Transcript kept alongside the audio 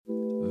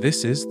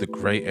This is the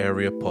Grey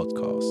Area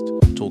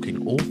Podcast,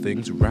 talking all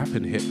things rap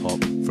and hip-hop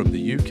from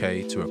the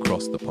UK to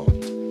across the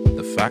pond.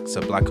 The facts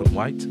are black and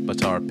white,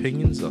 but our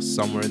opinions are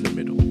somewhere in the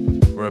middle.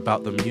 We're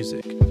about the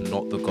music,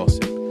 not the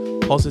gossip.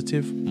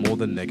 Positive more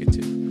than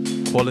negative.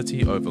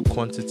 Quality over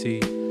quantity.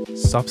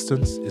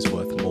 Substance is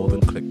worth more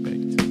than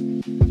clickbait.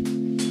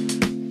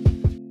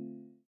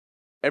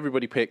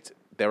 Everybody picked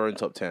their own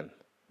top 10.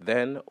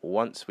 Then,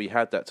 once we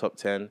had that top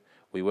 10,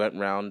 we went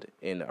round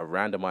in a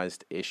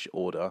randomized-ish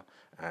order.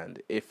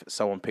 And if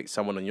someone picked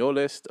someone on your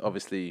list,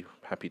 obviously,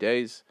 happy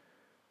days,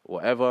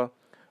 whatever.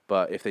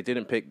 But if they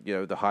didn't pick,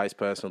 the highest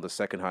person or the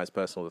second highest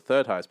person or the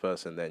third highest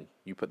person, then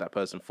you put that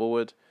person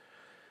forward.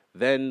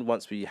 Then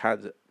once we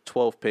had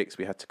 12 picks,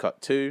 we had to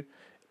cut 2.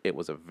 It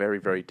was a very,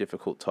 very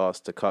difficult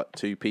task to cut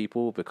 2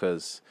 people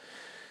because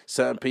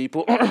certain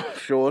people,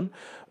 Sean,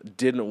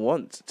 didn't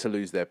want to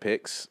lose their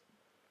picks.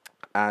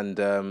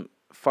 And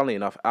funnily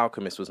enough,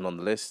 Alchemist wasn't on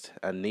the list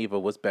and neither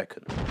was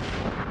Beckon.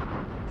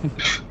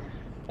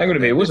 Hang on a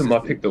minute, it wasn't my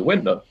pick that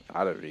went though.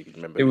 I don't really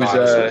remember. It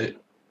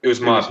was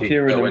my pick.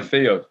 Kieran and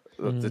Theo.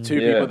 The two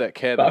people that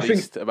care the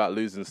least about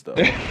losing stuff.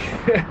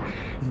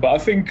 But I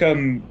think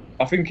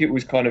it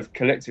was kind of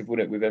collective with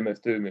it with MF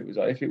Doom. It was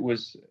like if it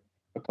was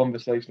a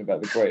conversation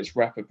about the greatest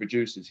rapper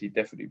producers, he'd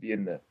definitely be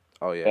in there.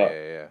 Oh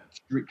yeah.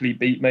 Strictly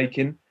beat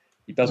making,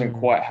 he doesn't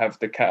quite have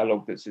the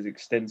catalogue that's as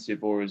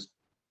extensive or as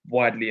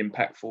widely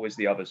impactful as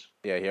the others.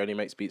 Yeah, he only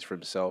makes beats for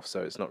himself,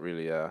 so it's not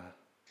really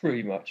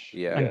pretty much.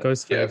 Yeah. And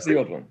Ghostface. Yeah, it's the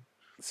odd one.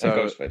 So,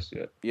 and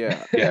Ghostface,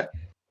 yeah.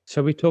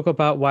 Shall we talk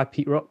about why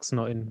Pete Rock's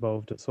not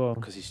involved as well?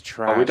 Because he's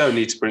trash. We don't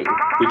need to bring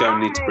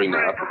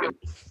that up again.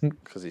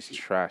 Because he's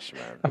trash,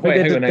 man. I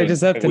think they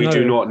deserve to know. We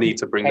do not need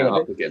to bring that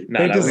up again.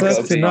 They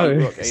deserve to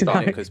know.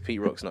 Because Pete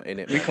Rock's not in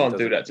it. We can't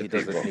do that to He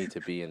Pete doesn't Rock. need to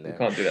be in there. We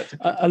can't do that to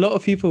Pete. A lot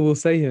of people will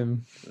say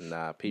him.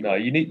 Nah, Pete No,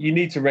 Rock. you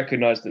need to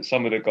recognise that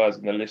some of the guys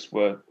on the list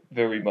were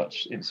very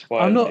much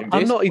inspired.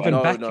 I'm not even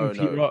backing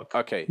Pete Rock.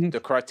 Okay, the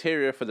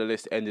criteria for the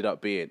list ended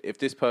up being if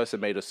this person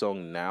made a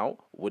song now,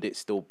 would it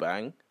still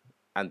bang?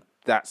 And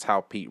that's how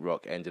Pete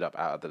Rock ended up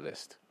out of the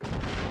list.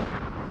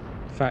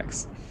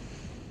 Facts.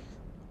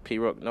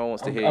 Pete Rock, no one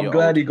wants to hear I'm your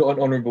glad he got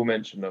an honourable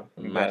mention though.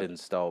 Madden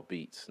style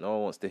beats. No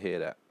one wants to hear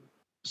that.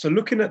 So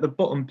looking at the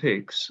bottom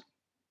picks,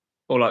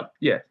 so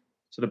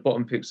the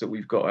bottom picks that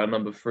we've got, our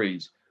number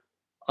 3s,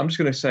 I'm just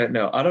going to say it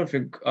now. I don't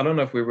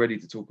know if we're ready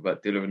to talk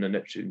about Dilla and the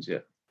Neptunes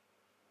yet.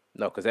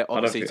 No, because they're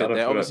obviously to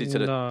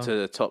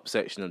the top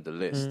section of the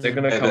list. They're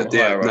going to come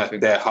higher. I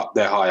think they're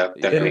higher.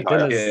 Definitely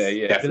higher.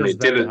 Yeah. Definitely.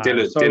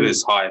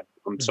 Dilla's high.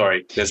 I'm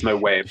sorry. There's no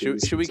way.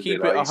 Should we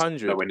keep it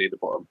 100? Nowhere near the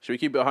bottom. Should we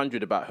keep it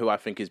 100 about who I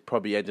think is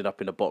probably ended up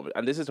in the bottom?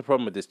 And this is the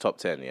problem with this top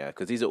 10, yeah,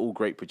 because these are all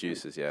great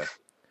producers, yeah.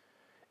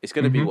 It's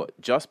going to be what?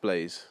 Just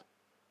Blaze.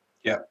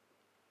 Yeah.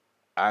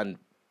 And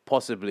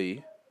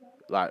possibly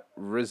like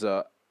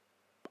RZA.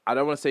 I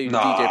don't want to say DJ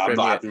I'm not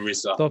Premier. having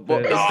RZA.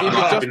 But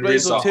it's Just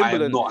Blaze or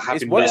Timbaland.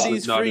 It's one of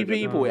these 3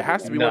 people. It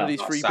has to be one of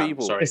these 3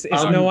 people. Sorry. It's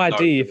no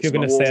ID if you're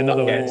going to say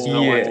another one.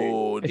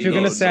 If you're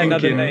going to say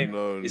another name.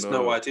 It's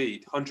no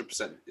ID.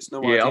 100%. It's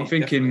no ID. Yeah, I'm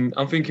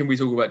thinking we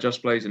talk about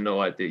Just Blaze and no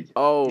ID.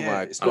 Oh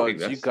my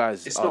God, you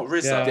guys! It's not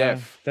RZA.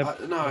 Deaf.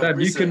 Dad,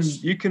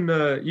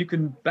 you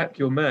can back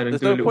your man and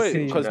There's do a no little point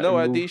feature because that no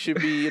and ID should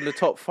be in the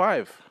top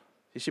 5.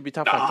 It should be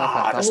top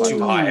 5. That's too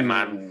high,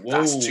 man.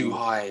 That's too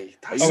high.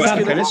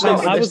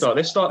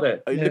 Let's start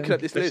there. Are you looking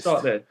at this Let's list?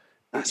 start there.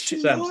 That's too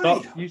Sam,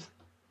 high.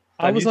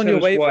 I was on your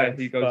wavelength.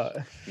 He goes.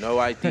 No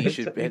ID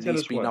should at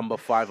least be number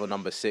 5 or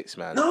number 6,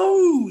 man.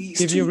 No,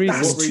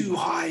 that's too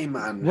high,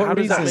 man. How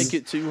does that make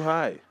it too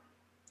high?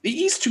 It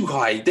is too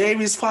high. There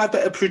is 5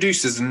 better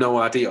producers than no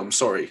ID. I'm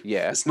sorry.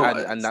 Yeah, it's not,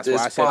 and that's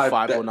why I said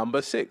 5 or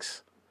number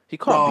 6. He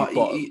can't be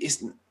bottom. He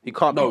can't be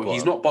bottom. No,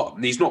 he's not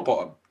bottom. He's not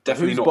bottom.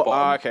 Definitely Who's not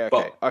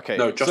bottom. Okay.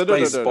 No, Just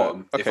Blaze is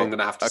bottom, if I'm going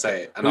to have to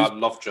say it. And I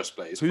love Just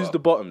Blaze. Who's the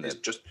bottom then?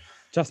 Just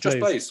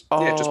Blaze.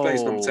 Yeah, Just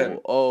Blaze number 10.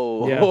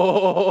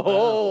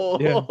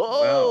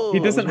 He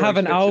doesn't have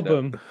an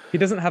album. He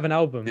doesn't have an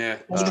album. Yeah,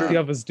 all of the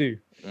others do.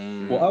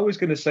 Well, I was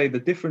going to say the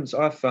difference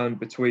I found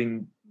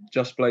between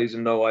Just Blaze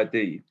and No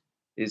ID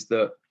is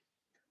that,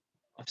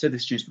 I've said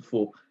this to you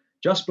before,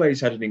 Just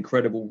Blaze had an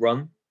incredible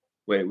run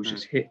where it was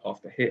just hit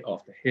after hit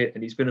after hit,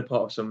 and he's been a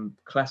part of some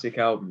classic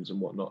albums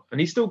and whatnot. And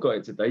he's still got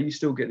it today. You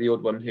still get the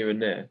odd one here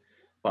and there.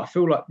 But I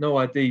feel like No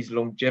ID's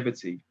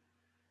longevity,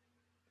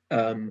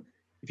 if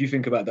you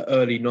think about the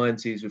early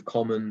 90s with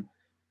Common,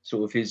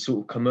 sort of his sort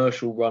of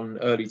commercial run,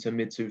 early to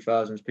mid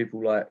 2000s,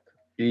 people like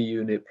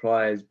G-Unit,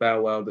 Pliers,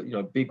 Bow Wow,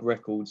 big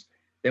records,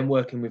 then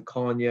working with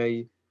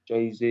Kanye,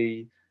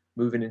 Jay-Z,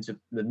 moving into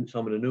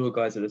some of the newer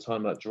guys at the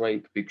time like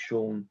Drake, Big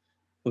Sean,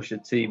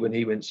 Pusha T when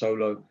he went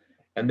solo,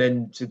 and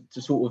then to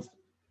sort of,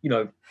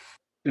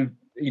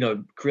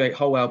 create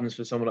whole albums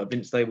for someone like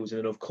Vince Staples, and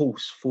then of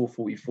course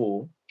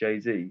 444,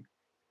 Jay-Z.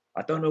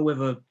 I don't know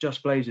whether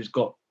Just Blaze has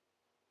got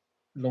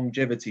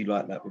longevity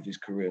like that with his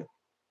career.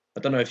 I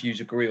don't know if you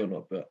agree or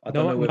not, but I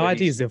don't know No, whether no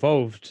ID's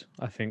evolved,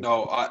 I think.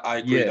 No, I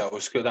agree. Yeah. That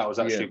was good. That was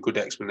actually Yeah. a good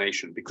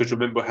explanation, because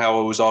remember how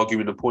I was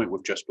arguing the point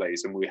with Just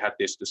Blaze, and we had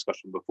this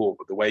discussion before.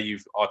 But the way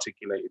you've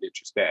articulated it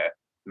just there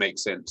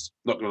makes sense.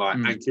 Not gonna lie,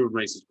 and Kieran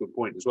raises a good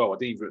point as well. I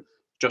think even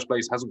Just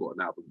Blaze hasn't got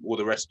an album, all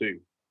the rest do.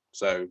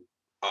 So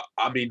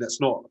I mean,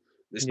 it's not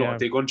a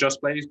dig on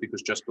Just Blaze,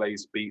 because Just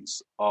Blaze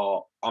beats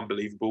are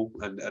unbelievable,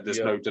 and there's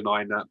no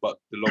denying that. But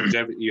the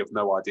longevity of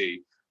No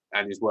ID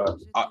and his work,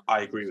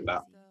 I agree with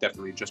that.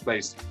 Definitely, Just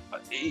Blaze.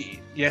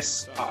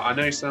 Yes, I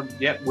know some.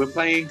 Yeah, we're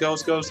playing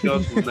Girls. We'll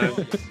know.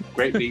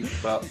 Great beat,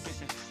 but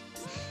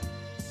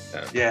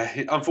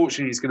yeah,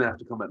 unfortunately, he's going to have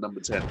to come at number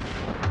 10.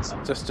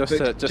 Just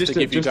to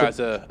give you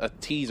guys a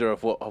teaser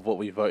of what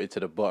we voted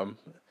to the bottom.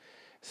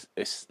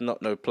 It's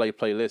not no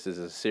playlist. It's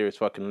a serious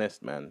fucking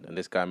list, man. And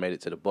this guy made it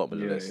to the bottom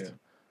of the list.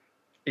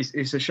 Yeah.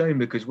 It's a shame,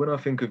 because when I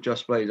think of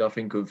Just Blaze, I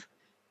think of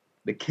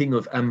the king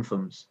of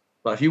anthems.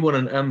 Like, if you want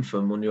an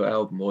anthem on your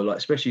album, or like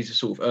especially to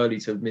sort of early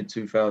to mid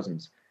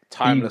 2000s,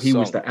 he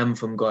was the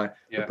anthem guy.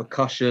 Yeah. The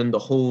percussion, the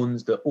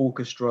horns, the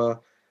orchestra,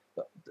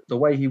 the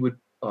way he would.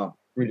 Oh,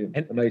 brilliant,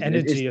 amazing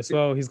energy as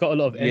well. He's got a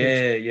lot of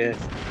energy. Yeah.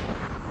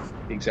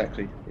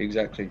 Exactly.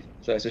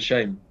 So it's a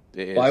shame.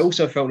 But I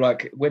also felt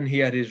like when he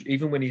had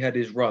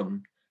his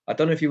run, I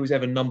don't know if he was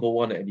ever number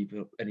one at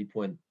any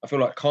point. I feel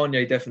like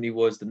Kanye definitely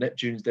was. The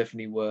Neptunes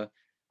definitely were.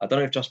 I don't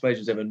know if Just Blaze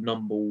was ever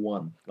number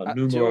one. Like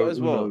numero as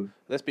well. uno.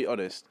 Let's be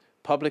honest.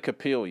 Public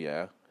appeal,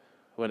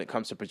 when it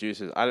comes to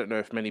producers, I don't know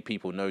if many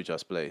people know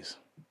Just Blaze,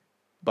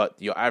 but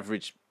your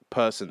average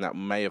person that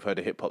may have heard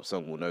a hip hop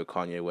song will know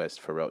Kanye West,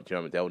 Pharrell. Do you know what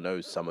I mean? They'll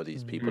know some of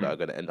these people that are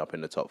going to end up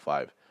in the top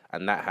 5,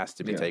 and that has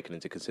to be taken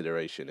into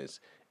consideration. Is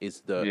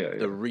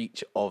the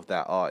reach of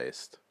that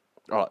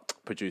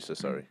producer?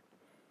 Sorry.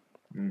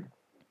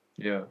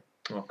 Yeah.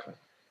 Okay.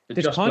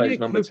 Did Kanye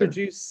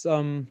co-produce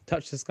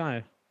 "Touch the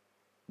Sky"?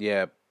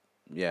 Yeah.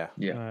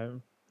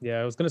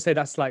 I was gonna say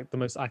that's like the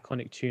most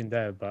iconic tune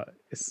there, but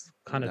it's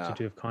kind of to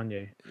do with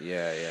Kanye.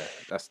 Yeah.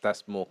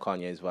 That's more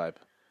Kanye's vibe.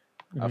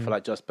 I feel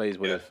like Just Blaze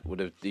would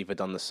have either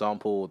done the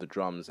sample or the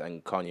drums,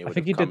 and Kanye. I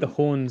think he did the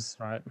horns,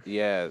 right?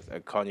 Yeah,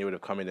 and Kanye would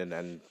have come in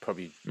and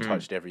probably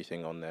touched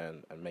everything on there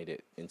and made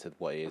it into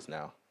what it is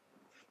now.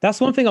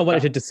 That's one thing I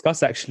wanted to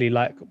discuss actually.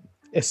 Like,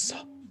 it's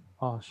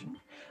harsh.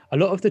 A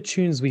lot of the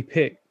tunes we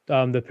picked,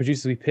 the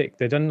producers we picked,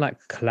 they've done like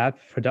collab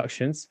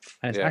productions,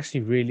 and it's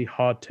actually really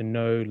hard to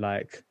know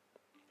like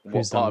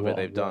what part of it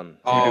they've done.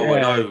 Oh,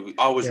 no,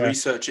 I was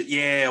researching.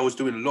 Yeah, I was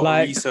doing a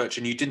lot of research,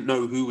 and you didn't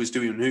know who was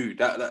doing who.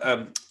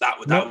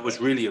 That was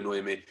really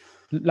annoying me.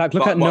 Like,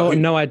 look at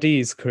No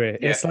ID's career.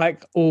 Yeah. It's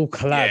like all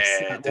collabs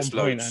at one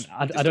point,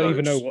 and I don't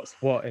even know what's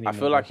what anymore. I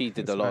feel like he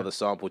did a lot of the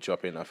sample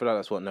chopping. I feel like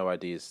that's what No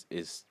ID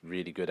is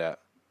really good at.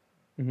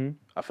 Mm-hmm.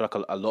 I feel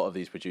like a lot of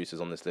these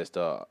producers on this list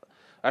are...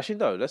 Actually,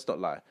 no, let's not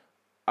lie.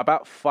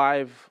 About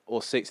 5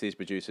 or 6 of these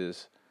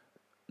producers,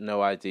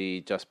 No ID,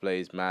 Just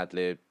Blaze,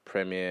 Madlib,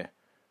 Premier,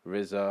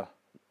 RZA,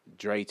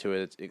 Dre to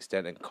an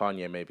extent, and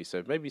Kanye maybe.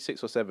 So maybe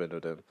 6 or 7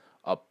 of them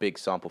are big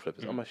sample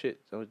flippers. Oh my shit,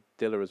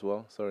 Dilla as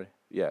well. Sorry,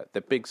 they're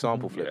big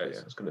sample flippers.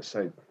 Yeah, I was gonna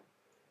say.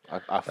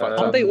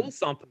 Aren't they all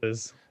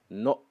samplers?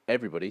 Not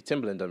everybody.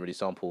 Timbaland doesn't really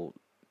sample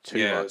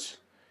too much.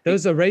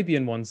 Those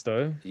Arabian ones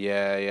though.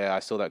 Yeah, I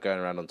saw that going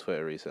around on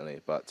Twitter recently.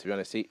 But to be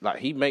honest, he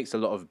makes a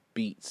lot of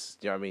beats.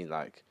 Do you know what I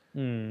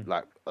mean?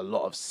 Like a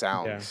lot of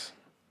sounds. Yeah.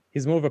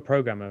 He's more of a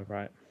programmer,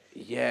 right?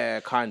 Yeah,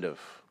 kind of.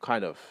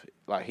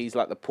 Like he's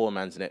like the poor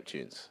man's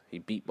Neptunes. He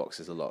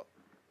beatboxes a lot.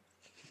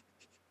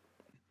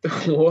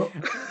 What?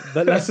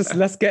 But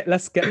let's get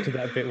to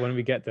that bit when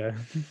we get there.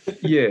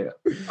 Yeah,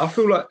 I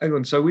feel like, hang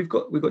on. So we've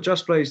got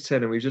Just Blaze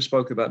 10, and we just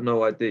spoke about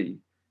No ID.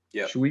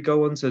 Yeah. Should we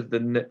go on to the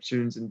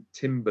Neptunes and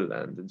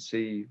Timbaland and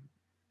see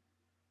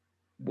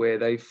where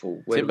they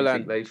fall?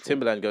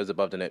 Timbaland goes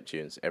above the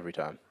Neptunes every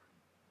time.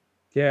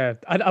 Yeah,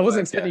 I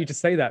wasn't expecting you to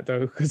say that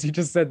though, because you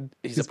just said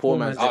he's a poor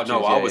man's. Oh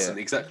no, I wasn't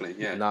exactly.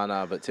 Yeah.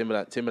 No, but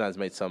Timbaland's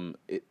made some.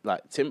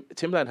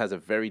 Timbaland has a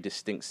very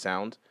distinct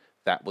sound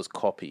that was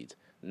copied.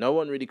 No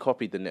one really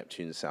copied the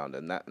Neptune sound,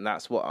 and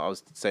that's what I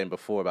was saying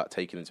before about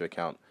taking into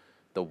account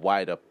the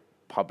wider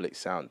public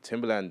sound.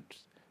 Timbaland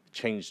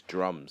changed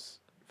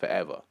drums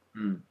forever.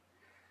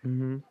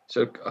 Mm-hmm.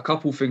 So a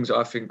couple things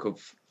I think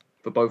of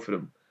for both of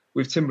them.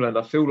 With Timbaland,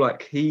 I feel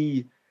like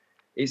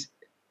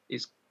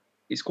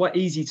it's quite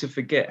easy to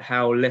forget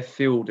how left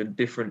field and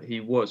different he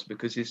was,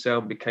 because his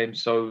sound became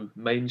so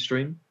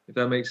mainstream, if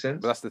that makes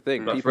sense. But that's the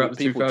thing. Like throughout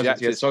the 2000s,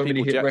 he had so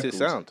many hit records.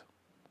 Sound.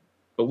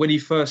 But when he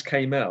first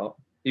came out,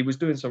 he was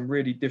doing some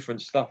really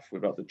different stuff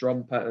with like the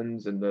drum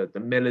patterns and the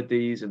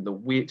melodies and the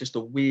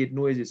weird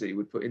noises that he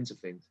would put into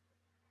things.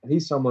 And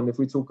he's someone, if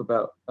we talk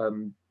about,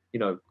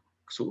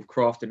 sort of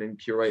crafting and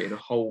curating a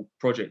whole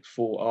project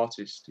for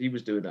artists, he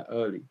was doing that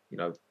early,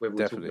 whether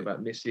we're talking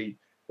about Missy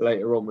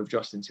later on with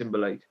Justin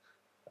Timberlake.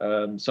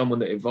 Someone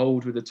that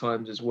evolved with the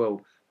times as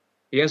well.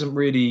 He didn't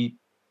really,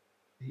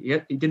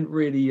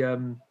 I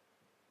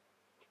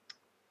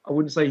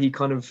wouldn't say he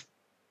kind of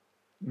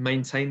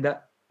maintained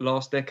that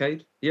last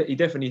decade. Yeah, he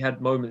definitely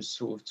had moments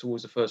sort of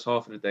towards the first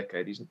half of the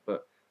decade,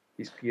 but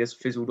he has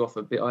fizzled off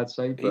a bit, I'd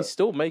say. But he's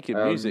still making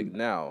music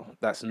now.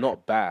 That's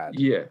not bad.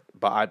 yeah,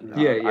 But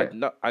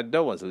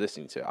no one's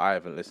listening to it. I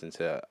haven't listened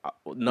to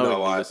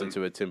listened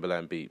to a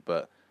Timbaland beat,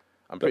 but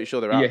I'm pretty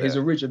sure they're out there. His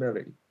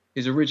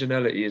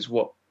originality is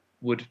what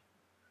would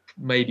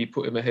maybe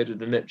put him ahead of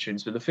the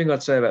Neptunes. But the thing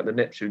I'd say about the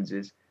Neptunes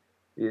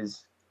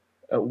is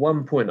at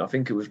one point, I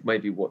think it was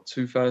maybe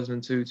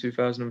 2002,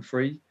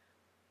 2003,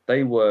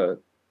 they were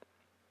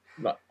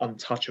like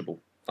untouchable.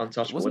 And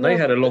they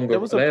had a longer. There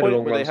was a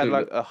point where they had too.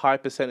 like a high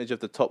percentage of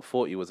the top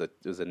 40 was a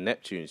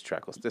Neptunes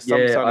track. Or there's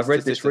I've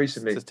read this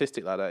recently.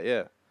 Statistic like that,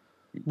 yeah.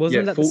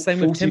 Wasn't that the same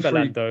with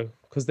Timbaland though?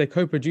 Because they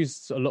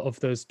co-produced a lot of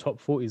those top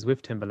 40s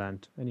with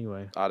Timbaland.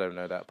 Anyway, I don't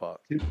know that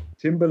part.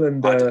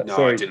 Timbaland. I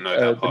didn't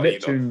know that part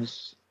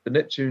The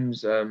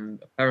Neptunes.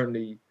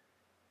 Apparently,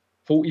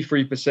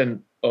 43%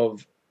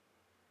 of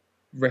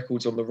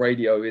records on the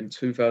radio in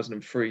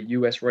 2003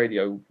 US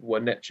radio were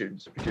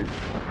Neptunes produced.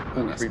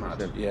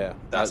 43%. Yeah,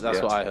 that's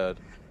what I heard.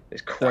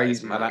 It's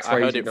crazy. And I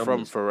heard it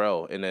from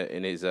Pharrell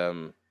in his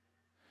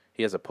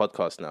he has a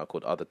podcast now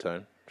called Other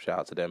Tone. Shout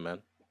out to them, man.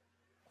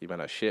 You man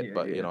are shit,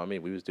 but you know what I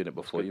mean. We was doing it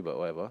before you, but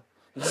whatever.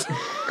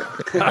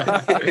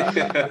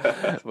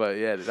 But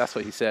yeah, that's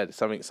what he said.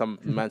 Some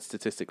mad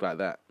statistic like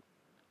that.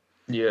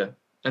 Yeah,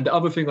 and the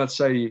other thing I'd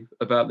say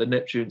about the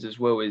Neptunes as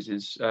well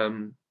is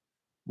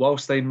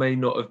whilst they may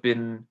not have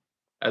been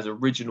as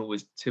original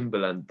as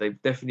Timbaland, they've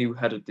definitely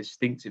had a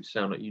distinctive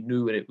sound. Like you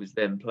knew when it was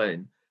them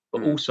playing,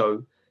 but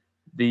also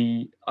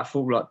I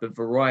feel like the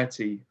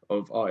variety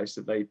of artists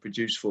that they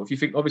produced for. If you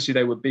think, obviously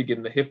they were big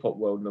in the hip hop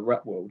world and the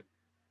rap world,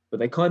 but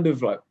they kind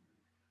of what's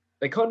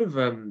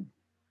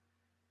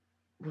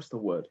the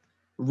word?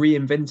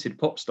 Reinvented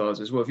pop stars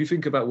as well. If you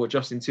think about what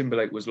Justin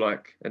Timberlake was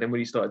like, and then when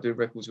he started doing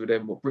records with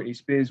them, what Britney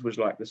Spears was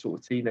like, the sort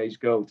of teenage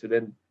girl, to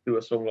then do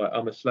a song like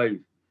I'm a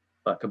Slave.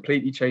 Like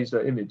completely changed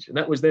their image, and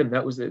that was them.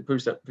 That was it.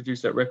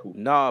 Produced that record.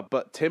 Nah,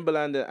 but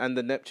Timbaland and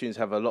the Neptunes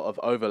have a lot of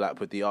overlap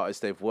with the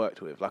artists they've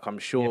worked with. Like I'm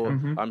sure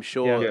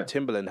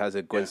Timbaland has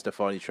a Gwen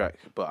Stefani track,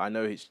 but I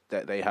know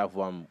that they have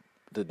one.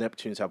 The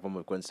Neptunes have one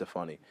with Gwen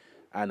Stefani,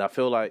 and I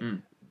feel like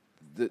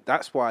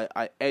that's why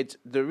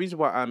the reason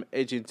why I'm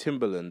edging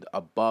Timbaland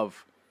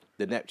above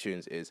the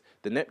Neptunes is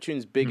the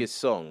Neptunes' biggest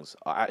songs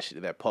are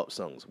actually their pop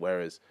songs,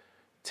 whereas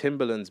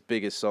Timbaland's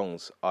biggest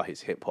songs are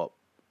his hip hop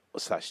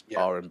 /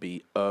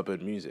 R&B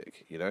urban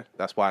music. You know,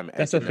 that's why I'm.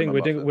 That's the thing.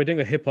 We're doing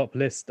a hip hop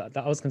list. That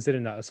I was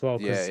considering that as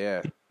well.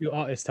 Yeah. You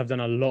artists have done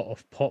a lot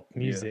of pop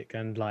music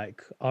and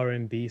like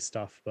R&B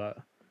stuff, but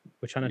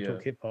we're trying to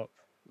talk hip hop.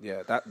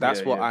 Yeah,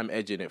 that's what I'm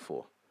edging it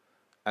for,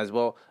 as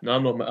well. No,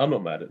 I'm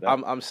not mad at that.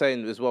 I'm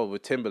saying as well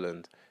with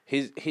Timbaland,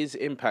 his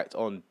impact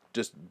on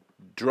just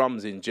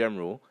drums in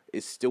general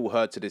is still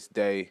heard to this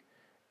day,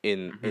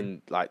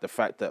 in like the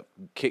fact that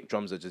kick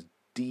drums are just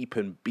deep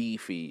and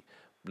beefy.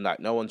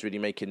 Like no one's really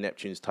making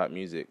Neptunes type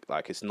music.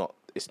 Like it's not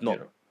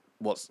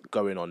what's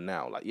going on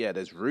now. Like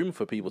there's room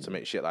for people to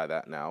make shit like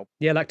that now.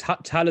 Yeah, like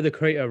Tyler the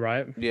Creator,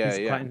 right? Yeah,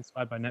 He's quite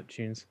inspired by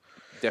Neptunes.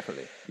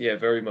 Definitely. Yeah,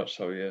 very much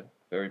so. Yeah,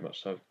 very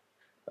much so.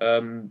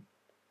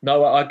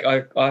 No,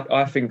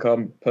 I think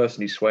I'm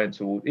personally swaying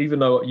toward. Even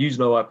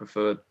though I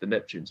prefer the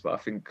Neptunes, but I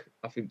think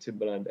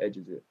Timbaland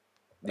edges it.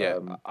 Yeah,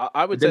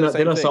 I would say the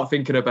same then I thing. start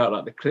thinking about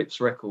like the Clips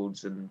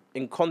records and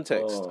in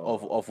context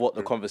of what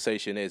the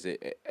conversation is.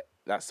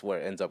 That's where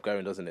it ends up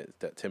going, doesn't it?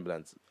 That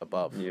Timbaland's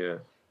above. Yeah.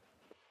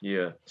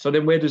 So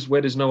then where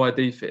does No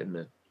ID fit in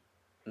there?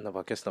 No,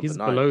 I guess he's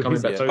 9. Below. No,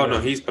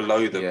 he's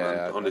below them,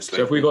 man, honestly.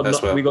 So if we got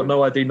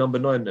No ID number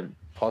 9 then?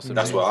 Possibly.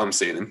 That's what I'm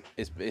seeing him.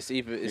 It's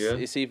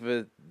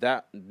either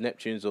that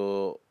Neptunes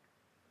or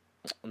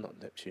not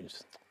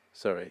Neptunes.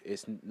 Sorry,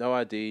 it's No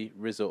ID,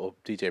 Rizzo, or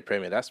DJ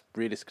Premier. That's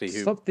realistically who.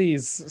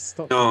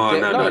 Stop. No,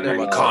 you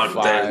can't.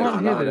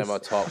 None of them are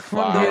top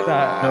 5. We're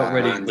not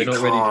ready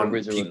for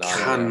Rizzo. You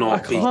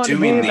cannot be can't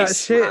doing hear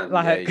this, that shit. man.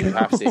 Like, you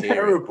have to hear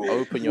terrible. it.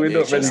 Open your We're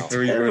ears not ready now.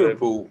 for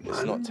Terrible.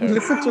 It's not terrible.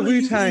 Listen to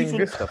Wu-Tang.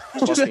 Just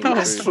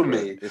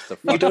blasphemy.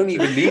 You don't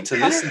even need to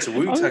listen to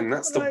Wu-Tang.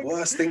 That's the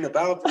worst thing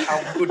about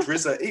how good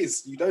RZA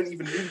is. You don't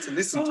even need to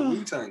listen to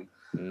Wu-Tang.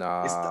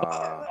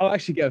 Nah. I'll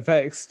actually get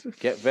vexed.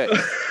 Get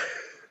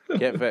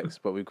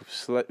vexed, but we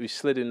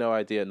slid in No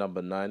ID at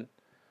number 9.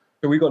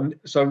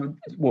 So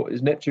what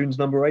is Neptune's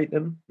number 8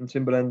 then? And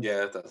Timbaland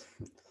that's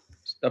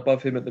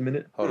above him at the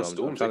minute. Hold on,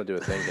 I'm trying to do a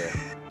thing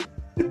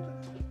there.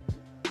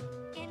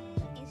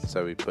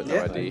 So we put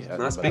No ID at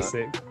nice number 9.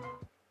 Classic.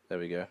 There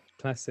we go.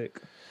 Classic.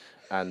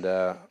 And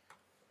who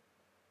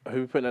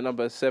we putting at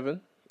number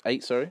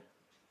 8? Sorry.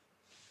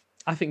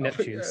 I think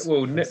Neptunes.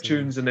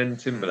 Neptunes and then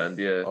Timbaland.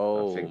 Yeah.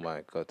 Oh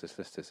my god, this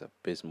list is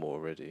abysmal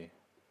already.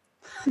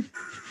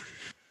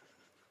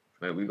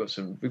 Mate, we got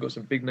some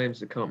big names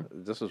to come.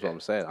 This is what I'm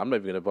saying. I'm not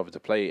even going to bother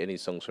to play any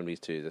songs from these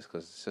two just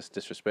because it's just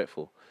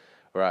disrespectful.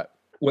 Right.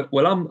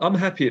 Well, I'm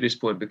happy at this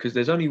point because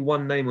there's only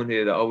one name on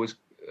here that I was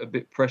a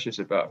bit precious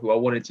about, who I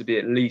wanted to be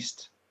at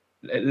least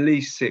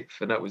 6th,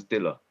 and that was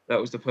Dilla.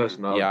 That was the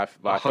person. I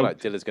feel like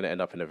Dilla's going to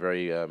end up in a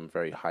very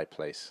very high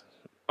place.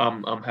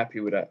 I'm happy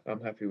with that.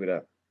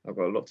 I've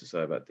got a lot to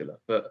say about Dilla.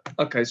 But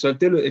okay, so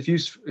Dilla, if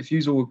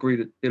you all agree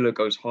that Dilla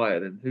goes higher,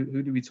 then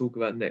who do we talk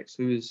about next?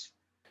 Who is?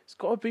 It's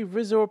got to be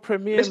Rizzo or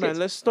Premier, man.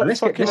 Let's stop let's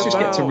fucking just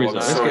get to about. Rizzo. I'm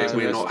Let's sorry, get to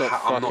we're Rizzo.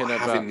 not. I'm not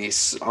having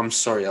this. I'm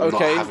sorry, I'm not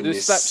Okay, having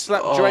just this.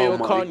 slap Dre or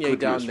my Kanye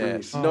down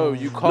goodness there. me. No,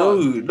 you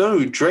can't.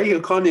 No, Dre or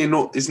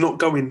Kanye is not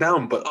going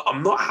down. But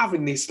I'm not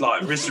having this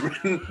like Rizzo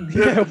and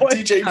what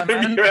is DJ that,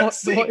 man? Premier at What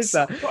 6. is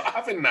that? I'm not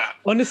having that.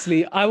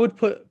 Honestly, I would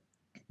put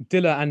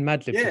Dilla and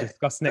Madlib Yeah, to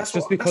discuss next, That's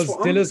just what- because that's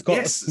what I'm- Dilla's got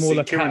yes, a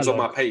smaller Kieran's on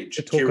my catalog page.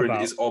 to talk Kieran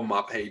about. is on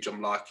my page.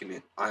 I'm liking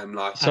it. I am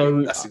liking So-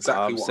 it. That's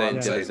exactly I'm what saying I'm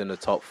Dilla's saying. in the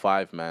top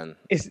 5, man.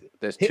 It's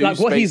There's 2 like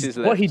spaces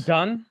left.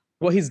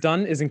 what he's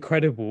done is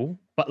incredible,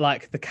 but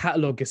like the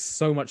catalog is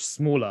so much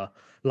smaller.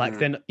 Like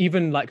then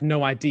even like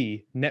No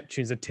ID,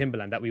 Neptunes, and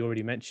Timberland that we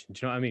already mentioned.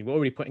 Do you know what I mean? We're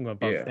already putting them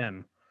above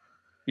them.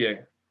 Yeah.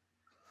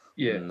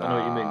 Yeah, I know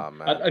what you Nah, mean.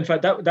 man. In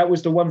fact, that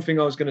was the one thing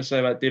I was going to say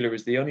about Dilla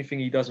is the only thing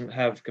he doesn't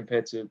have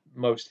compared to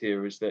most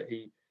here is that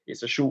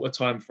it's a shorter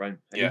time frame,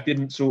 and Yeah. he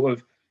didn't sort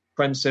of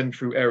transcend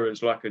through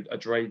errors like a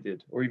Dre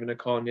did or even a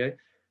Kanye.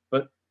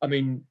 But I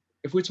mean,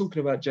 if we're talking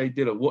about Jay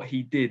Dilla, what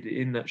he did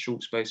in that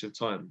short space of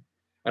time,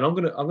 and I'm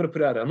gonna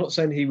put it out there. I'm not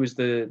saying he was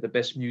the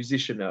best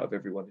musician out of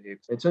everyone here.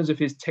 In terms of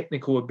his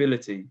technical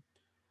ability,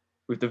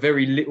 with the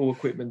very little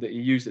equipment that he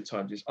used at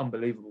times, it's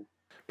unbelievable.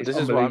 It's This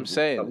is what I'm unbelievable,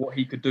 saying. like, what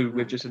he could do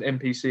with just an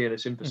MPC and a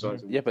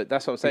synthesizer. Yeah, but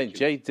that's what I'm saying.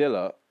 Jay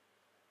Dilla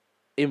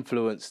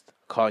influenced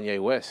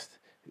Kanye West.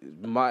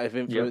 Might have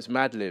influenced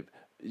Madlib.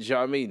 Do you know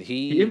what I mean?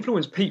 He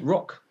influenced Pete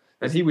Rock,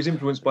 and he was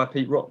influenced by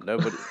Pete Rock.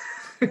 Nobody,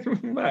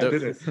 Mad,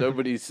 isn't it?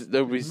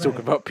 nobody's talking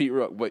about Pete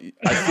Rock, but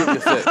I see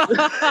what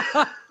you're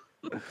saying.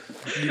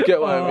 You get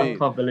what I I mean?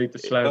 can't believe the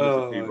slanders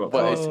of Pete Rock.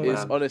 But it's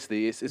man.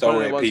 honestly, it's Don't one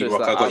of the worry, ones Pete where it's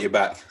Rock. like, I got your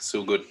back. It's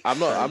all good. I'm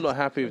not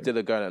happy with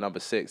Dilla going at number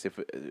 6.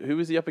 Who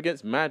is he up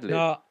against? Madlib.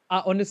 No,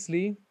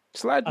 honestly,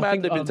 Slide I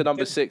think, Madlib into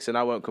number Dil- 6, and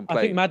I won't I complain.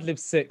 think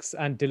Madlib's 6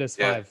 and Dilla's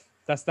Yeah. 5.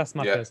 That's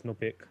my personal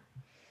pick.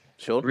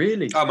 Sean,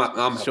 Really? I'm happy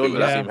Sean with doesn't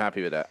that. seem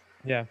happy with that.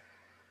 Yeah.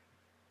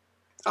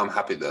 I'm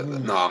happy that.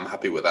 No, I'm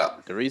happy with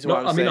that. The reason No,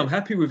 why I mean, I'm saying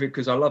happy with it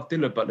because I love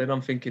Dilla, but then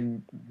I'm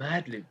thinking,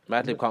 Madlib.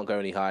 Madlib can't go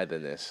any higher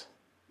than this.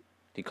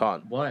 He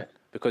can't. Why?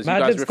 Because you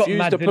Madlib's guys got refuse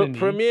mad to put villainy.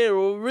 Premier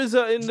or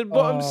RZA in the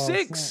bottom Oh,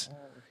 6.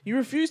 You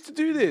refuse to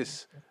do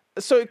this.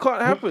 So it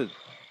can't happen.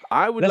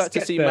 I would Let's like to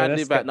get see there,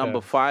 let's Madlib get at number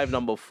there. 5,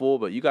 number 4,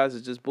 but you guys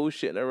are just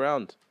bullshitting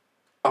around.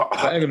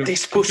 hang on,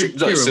 This pushing.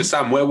 Kieran. So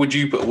Sam, where would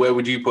you put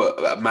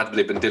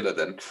Madlib and Dilla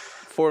then?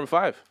 4 and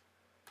 5.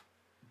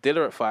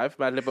 Dilla at 5,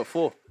 Madlib at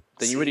 4.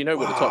 Then you already know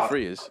what the top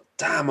 3 is.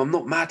 Damn, I'm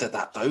not mad at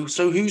that though.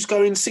 So who's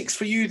going 6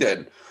 for you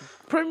then?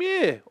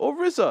 Premier or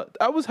RZA.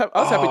 I was happy to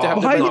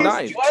have them Why at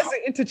is 9.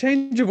 it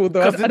interchangeable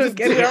though? I don't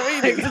get it. You know what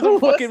I mean? It doesn't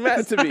fucking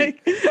matter to me.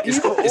 It's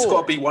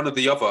got to be one or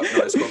the other.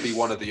 No, it's got to be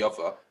one or the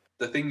other.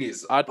 The thing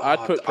is, I'd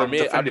put I'm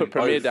Premier. I'd defending put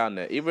Premier both. down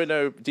there, even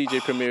though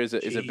DJ Premier is a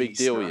big Jeez,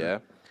 deal. man. Yeah,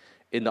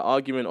 in the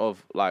argument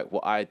of like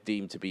what I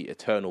deem to be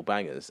eternal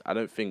bangers, I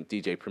don't think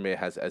DJ Premier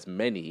has as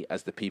many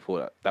as the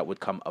people that would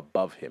come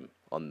above him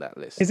on that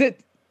list. Is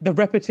it the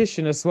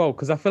repetition as well?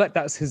 Because I feel like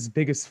that's his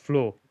biggest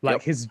flaw. Like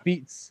Yep. his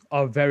beats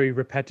are very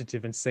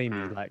repetitive and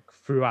samey, like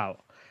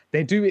throughout.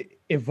 They do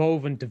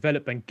evolve and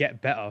develop and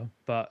get better,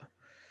 but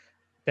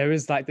there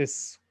is like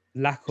this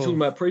lack Talking of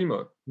about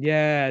Primo.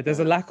 there's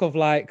a lack of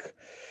like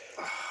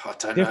I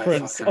don't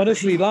difference. know.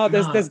 Honestly,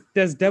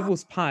 there's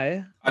Devil's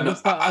Pie. I know.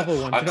 What's that other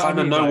one? Do I you know what kind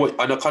of mean? know Like,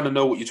 what I kind of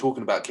know what you're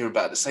talking about, Kieran.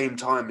 But at the same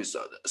time, is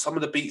some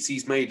of the beats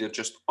he's made are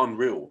just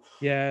unreal.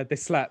 yeah, they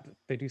slap.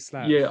 They do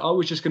slap. Yeah, I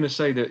was just going to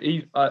say that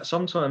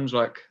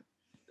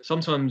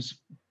sometimes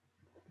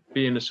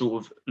being a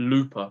sort of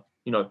looper,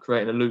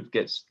 creating a loop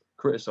gets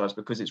criticized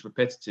because it's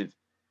repetitive.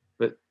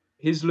 But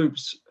his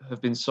loops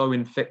have been so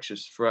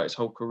infectious throughout his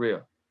whole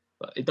career.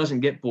 But it doesn't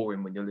get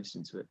boring when you're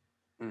listening to it.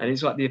 And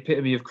it's like the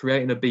epitome of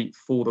creating a beat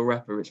for the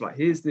rapper. It's like,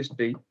 here's this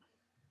beat,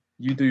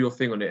 you do your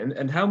thing on it.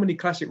 And how many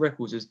classic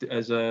records has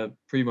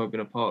Primo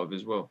been a part of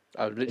as well?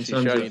 I've literally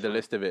terms shown of- you the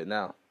list of it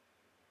now.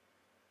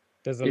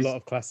 There's a Is- lot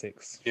of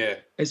classics. Yeah,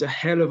 It's a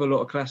hell of a lot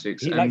of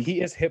classics. He, and like he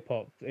is hip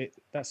hop.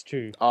 That's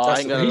true. Oh, I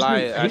ain't gonna he's lie.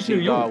 New, he's Actually,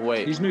 New York. no,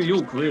 wait. He's New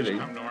York, really.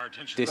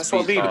 This that's what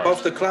I beat's mean. hard.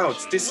 Above the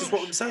clouds. This is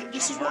what I'm saying.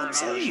 This is what I'm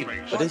saying.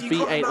 But this You beat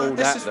can't- ain't no, all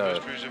this that is- though.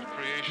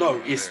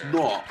 No, it's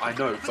not. I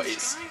know,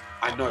 but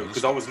I know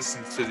because I was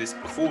listening to this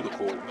before the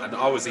call, and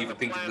I was even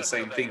thinking the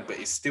same thing. But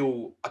it's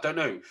still, I don't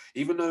know.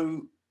 Even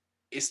though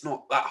it's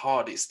not that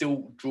hard, it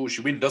still draws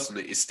you in, doesn't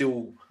it? It's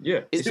still,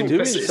 Yeah. It's still doing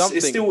infectious. something.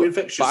 It's still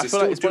infectious. But I It's feel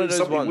like still it's one of doing those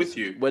something ones with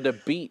you. where the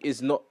beat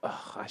is not.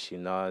 Actually,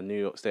 no. New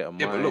York State of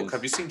Yeah, Mind. but look,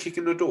 have you seen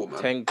Kicking the Door,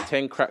 man?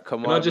 10 crack Can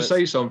I commandments. just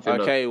say something?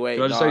 though? Okay, wait,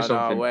 Can I just say no,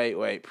 something?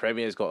 wait.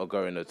 Premier's got to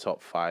go in the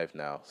top 5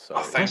 now. So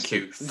Oh, thank Has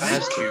you, to.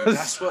 thank you.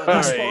 That's what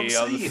I'm Sorry, saying. I'm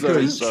so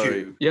Thank sorry.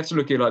 you. You have to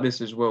look at it like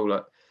this as well.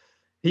 Like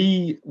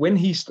when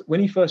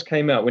he first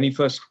came out, when he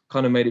first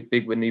kind of made it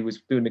big, when he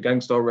was doing the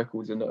Gangstar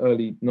records and the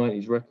early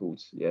 '90s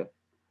records,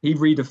 he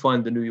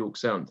redefined the New York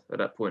sound at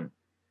that point.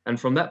 And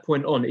from that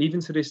point on, even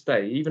to this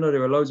day, even though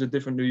there are loads of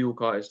different New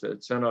York artists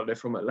that sound like they're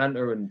from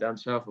Atlanta and down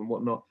south and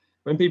whatnot,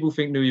 when people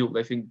think New York,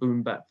 they think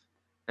boom bap.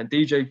 And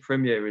DJ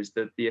Premier is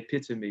the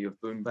epitome of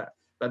boom bap.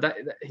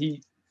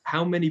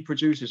 How many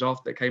producers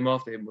that came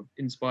after him were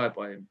inspired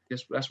by him?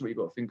 That's what you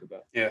got to think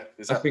about. Yeah,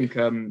 exactly. I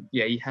think,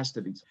 he has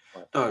to be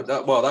top 5.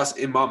 No, that's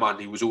in my mind.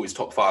 He was always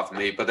top 5 for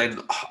me. But then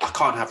I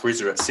can't have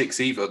RZA at 6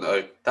 either,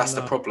 though. That's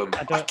the problem.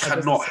 I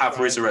cannot have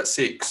RZA at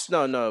 6.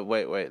 No.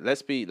 Wait.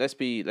 Let's be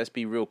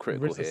real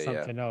critical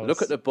here. Yeah.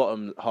 Look at the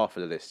bottom half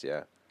of the list.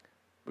 Yeah,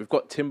 we've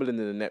got Timbaland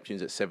and the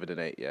Neptunes at 7 and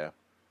 8. Yeah,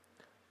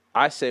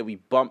 I say we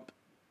bump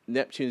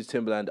Neptune's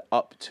Timbaland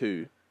up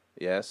 2.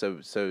 Yeah, so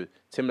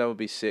Timbaland would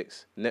be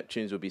 6,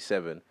 Neptunes would be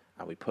 7,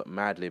 and we put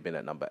Madlib in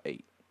at number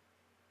 8.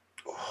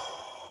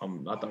 I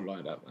don't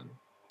like that, man.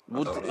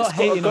 Well, it's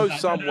got to go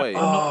some way. It's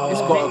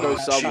got to go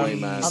some way,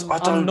 man.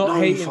 I'm not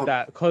hating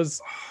that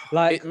because,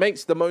 like, it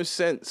makes the most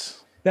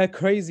sense. They're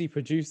crazy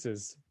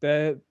producers.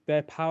 They're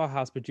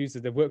powerhouse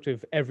producers. They've worked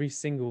with every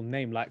single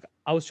name. Like,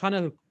 I was trying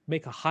to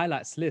make a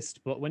highlights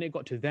list, but when it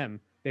got to them,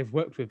 they've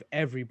worked with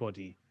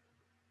everybody.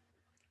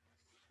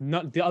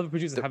 Not the other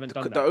producers haven't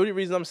done that. The only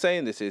reason I'm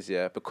saying this is,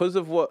 because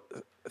of what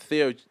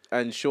Theo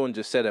and Sean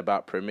just said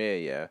about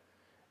Premier,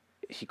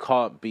 he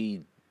can't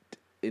be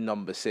in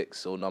number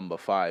 6 or number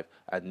 5,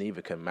 and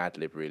neither can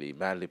Madlib really.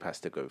 Madlib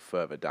has to go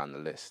further down the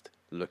list.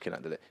 Looking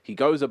at he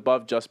goes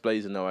above Just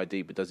Blaze and No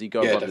ID, but does he go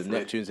above the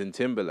Neptunes and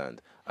Timbaland?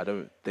 I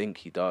don't think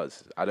he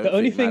does. The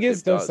only thing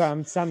is, though,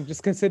 Sam,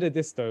 just consider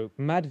this though: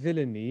 Mad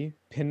Villainy,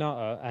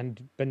 Pinata,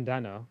 and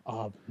Bandana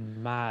are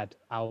mad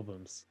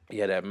albums.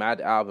 Yeah, they're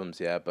mad albums.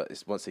 Yeah, but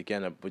it's once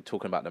again we're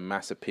talking about the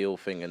mass appeal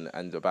thing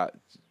and about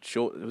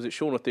was it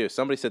Sean or Theo?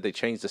 Somebody said they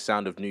changed the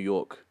sound of New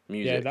York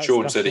music. Yeah,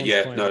 Sean said it.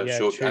 Yeah, point. no,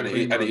 Sean, and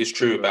it is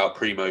true about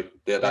Primo.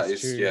 Yeah, that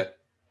is true. Yeah.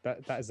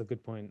 That is a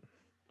good point.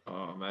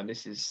 Oh man,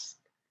 this is.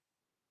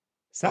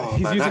 He's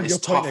using your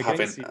point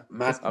against you.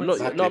 I'm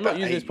not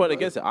using his point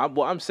against it.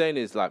 What I'm saying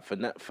is, like,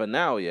 for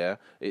now,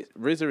 it's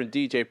RZA and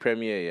DJ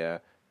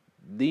Premier,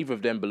 neither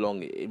of them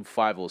belong in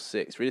 5 or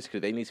 6. Realistically,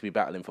 they need to be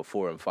battling for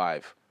 4 and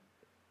 5.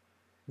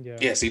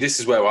 Yeah. See, this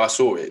is where I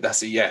saw it.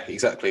 That's it. Yeah,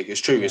 exactly.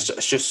 It's true. Yeah.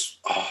 It's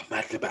just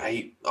Madlib at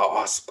 8.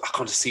 I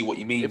can't see what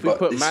you mean. If we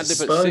put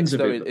Madlib at 6,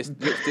 though, it's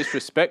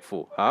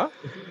disrespectful, huh?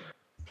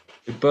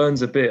 It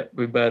burns a bit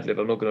with Madlib.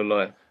 I'm not gonna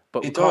lie.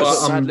 But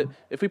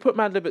if we put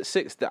Madlib at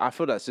 6, I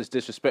feel that's just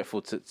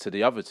disrespectful to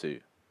the other two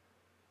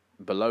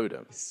below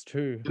them. It's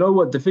true. You know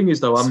what? The thing is,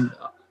 though,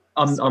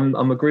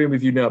 I'm agreeing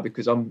with you now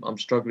because I'm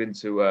struggling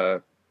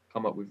to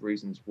come up with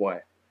reasons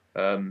why.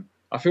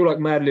 I feel like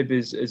Madlib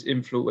is as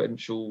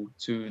influential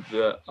to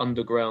the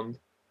underground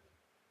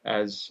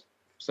as,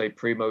 say,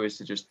 Primo is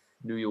to just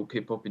New York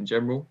hip hop in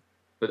general.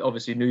 But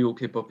obviously, New York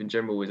hip hop in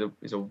general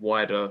is a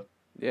wider.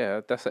 Yeah,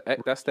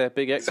 that's their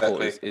big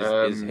export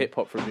is hip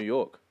hop from New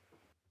York.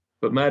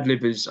 But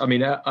Madlib is, I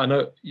mean, I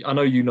know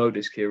you know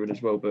this, Kieran,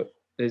 as well, but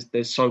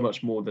there's so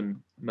much more than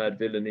Mad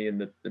Villainy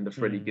and the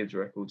Freddie Gibbs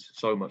records,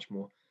 so much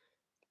more.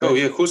 Oh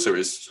yeah, of course there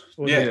is.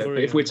 But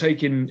if we're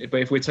taking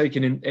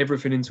in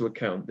everything into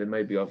account, then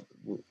maybe I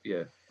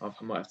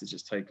might have to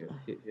just take a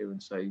hit here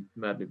and say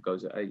Madlib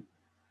goes at 8.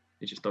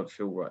 It just don't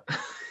feel right.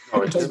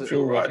 Oh, it doesn't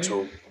feel right at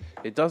all.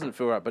 It doesn't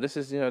feel right, but this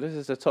is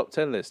a top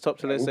 10 list. Top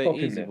 10 list ain't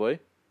easy, boy.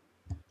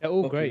 They're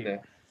all great.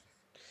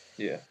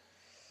 Yeah.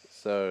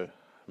 So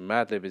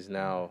Madlib is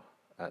now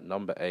at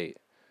number 8.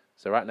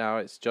 So right now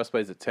it's Just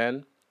Blaze at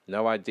 10,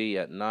 No ID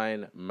at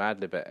 9,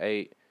 Madlib at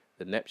 8,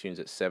 the Neptunes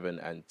at 7,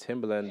 and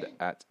Timbaland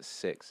at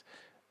 6.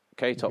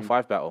 Okay, top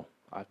 5 battle.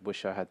 I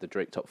wish I had the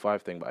Drake top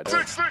 5 thing, but I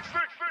don't.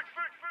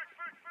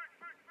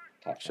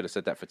 Should have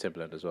said that for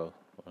Timbaland as well.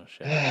 Oh,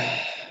 shit.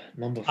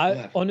 Number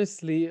 5.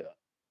 Honestly,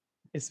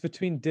 it's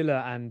between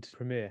Dilla and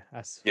Premier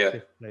as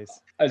 5th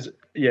place. As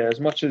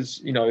much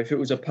as, if it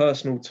was a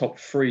personal top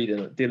 3,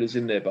 then Dilla's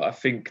in there. But I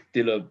think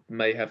Dilla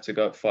may have to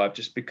go at 5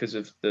 just because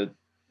of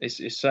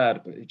it's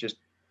sad, but he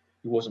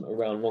wasn't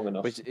around long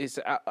enough. Which is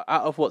out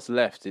of what's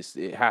left.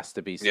 It has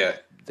to be. Yeah.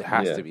 It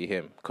has to be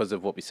him because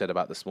of what we said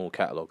about the small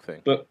catalogue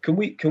thing. But can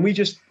we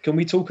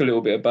talk a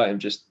little bit about him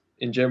just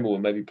in general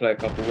and maybe play a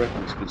couple of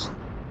records, because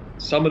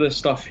some of the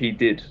stuff he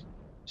did,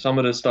 some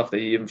of the stuff that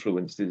he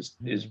influenced is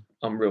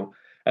unreal.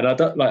 And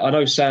I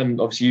know Sam,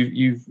 obviously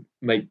you've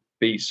made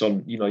beats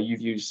on,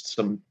 you've used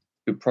some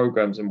good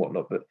programs and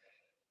whatnot, but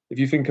if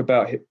you think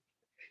about it,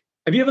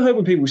 have you ever heard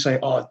when people say,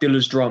 "Oh,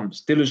 Dilla's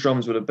drums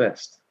were the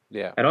best"?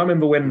 Yeah. And I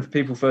remember when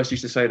people first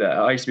used to say that,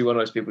 I used to be one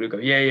of those people who go,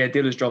 "Yeah,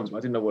 Dilla's drums," but I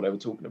didn't know what they were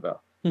talking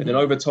about. And then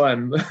over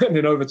time,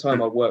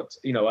 I worked,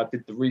 I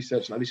did the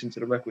research and I listened to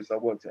the records, I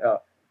worked it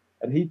out.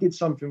 And he did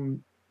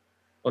something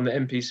on the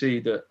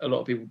MPC that a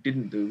lot of people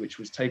didn't do, which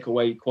was take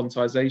away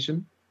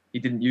quantization. He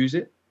didn't use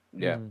it.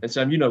 Yeah. And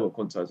Sam, you know what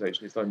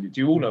quantization is, don't you?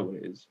 Do you all know what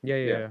it is?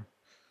 Yeah.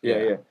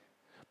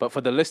 But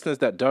for the listeners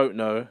that don't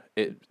know,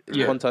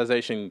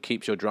 quantization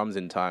keeps your drums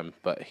in time.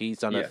 But he's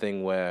done a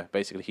thing where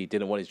basically he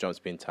didn't want his drums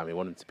to be in time. He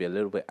wanted them to be a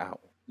little bit out.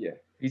 Yeah,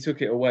 he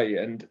took it away.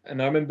 And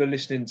I remember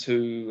listening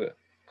to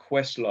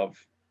Questlove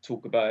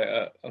talk about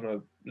it on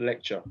a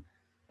lecture.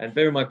 And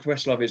bear in mind,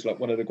 Questlove is like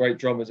one of the great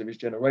drummers of his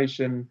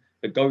generation,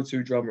 the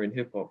go-to drummer in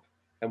hip-hop,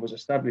 and was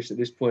established at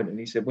this point. And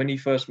he said when he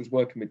first was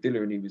working with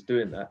Dilla and he was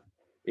doing that,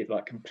 it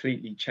like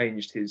completely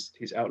changed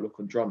his outlook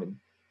on drumming.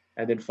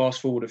 And then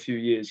fast forward a few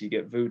years, you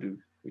get Voodoo,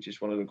 which is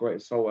one of the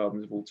greatest soul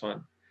albums of all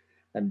time.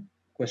 And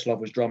Questlove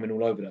was drumming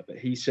all over that. But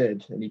he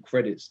said, and he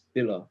credits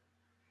Dilla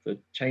for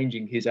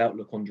changing his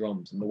outlook on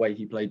drums and the way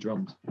he played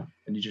drums.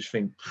 And you just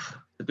think,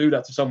 to do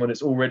that to someone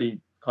that's already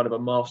kind of a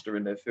master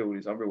in their field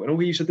is unreal. And all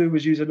we used to do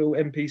was use a little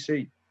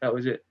MPC. That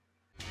was it.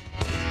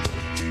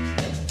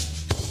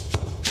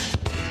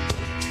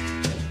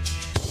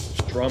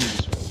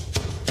 Drums.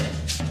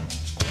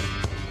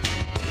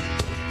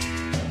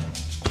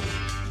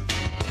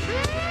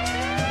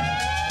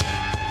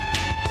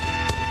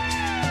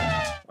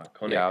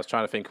 Iconic. Yeah, I was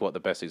trying to think of what the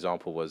best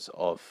example was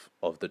of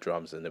the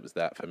drums, and it was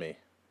that for me.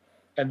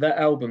 And that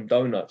album,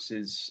 Donuts,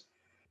 is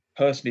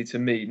personally to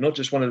me not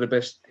just one of the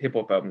best hip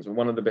hop albums, but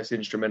one of the best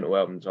instrumental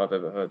albums I've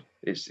ever heard.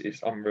 It's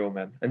unreal,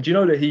 man. And do you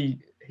know that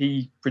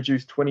he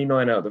produced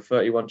 29 out of the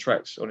 31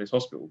 tracks on his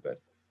hospital bed,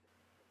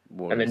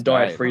 and then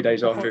died 3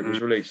 days after it was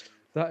released?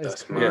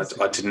 That's mad.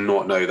 I did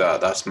not know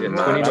that. That's mad.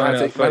 Man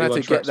had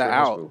to get that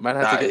out. Man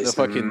had to get the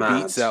fucking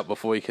beats out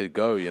before he could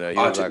go. You know,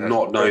 I did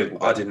not know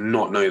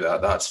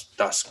that.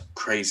 That's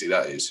crazy.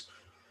 That is.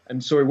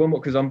 And sorry, one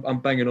more, because I'm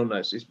banging on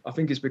this. I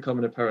think it's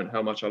becoming apparent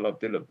how much I love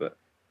Dilla, but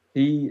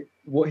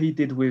what he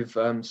did with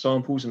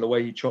samples and the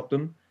way he chopped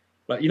them,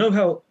 like, you know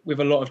how with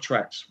a lot of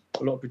tracks,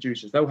 a lot of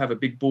producers, they'll have a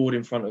big board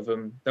in front of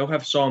them, they'll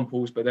have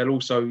samples, but they'll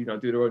also, you know,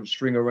 do their own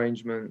string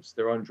arrangements,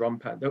 their own drum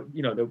pad.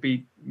 There'll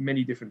be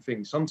many different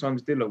things.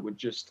 Sometimes Dilla would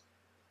just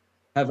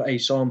have a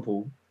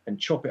sample and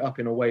chop it up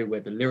in a way where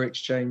the lyrics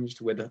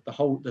changed, where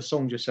the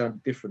song just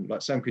sounded different.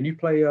 Like, Sam, can you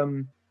play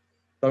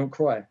Don't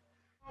Cry?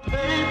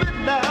 Baby,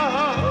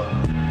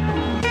 now.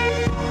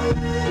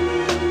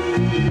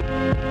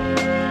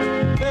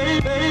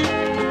 Baby.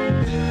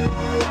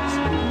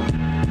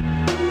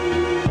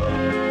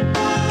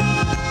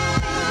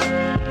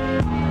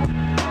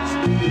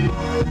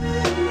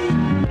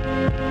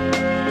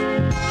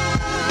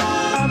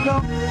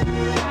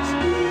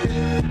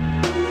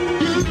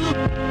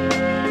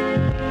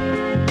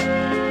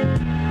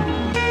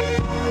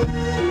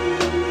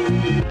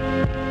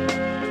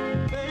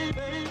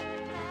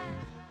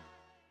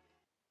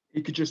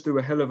 He could just do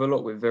a hell of a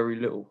lot with very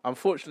little.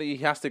 Unfortunately,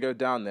 he has to go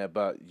down there,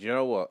 but you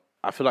know what?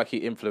 I feel like he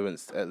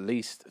influenced at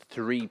least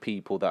 3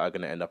 people that are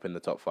going to end up in the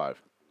top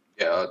 5.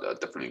 Yeah, I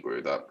definitely agree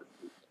with that.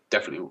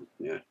 Definitely,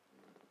 yeah.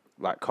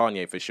 Like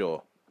Kanye for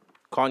sure.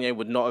 Kanye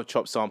would not have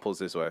chopped samples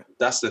this way.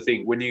 That's the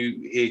thing. When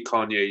you hear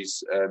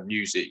Kanye's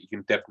music, you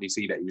can definitely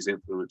see that he was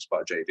influenced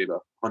by J Dilla.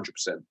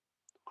 100%.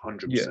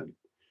 100%. Yeah.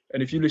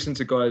 And if you listen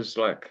to guys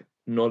like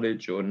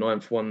Knowledge or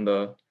Ninth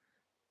Wonder,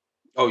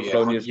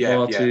 Martin,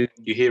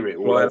 you hear it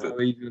all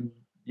over. Even,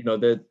 you know,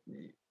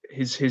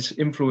 his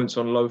influence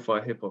on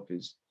lo-fi hip hop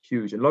is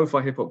huge, and lo-fi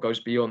hip hop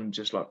goes beyond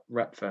just like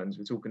rap fans.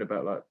 We're talking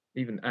about like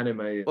even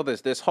anime. Well,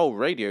 there's whole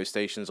radio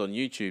stations on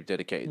YouTube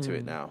dedicated to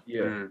it now.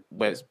 Yeah,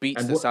 where it's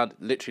beats that sound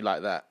literally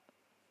like that.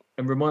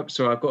 And I've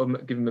got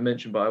to give him a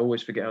mention, but I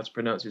always forget how to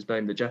pronounce his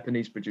name. The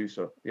Japanese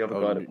producer, the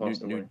other guy that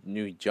passed away.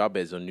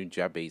 Nujabes or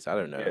Nujabes, I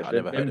don't know. Yeah, I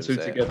never heard of them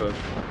together.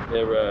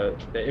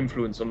 Their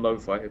influence on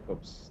lo-fi hip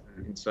hop's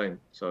insane.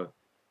 So.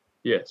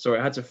 Yeah, sorry,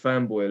 I had to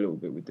fanboy a little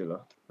bit with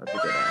Dilla. I had to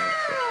get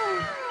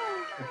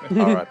that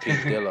out. R.I.P.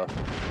 Dilla.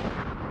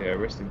 Yeah,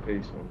 rest in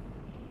peace, man.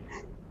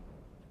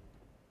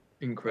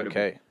 Incredible.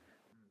 Okay.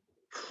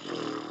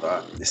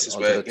 This is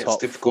where it gets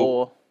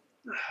difficult.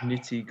 4.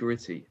 Nitty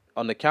gritty.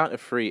 On the count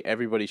of 3,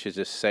 everybody should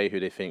just say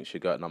who they think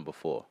should go at number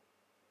 4.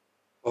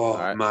 Oh,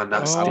 right. Man,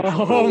 that's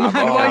difficult. Oh, man,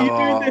 why are you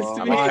doing this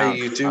to me? Why are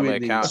you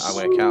doing this? I'm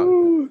going to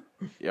count.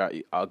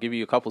 Yeah, I'll give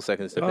you a couple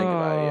seconds to think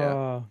about it, yeah.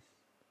 All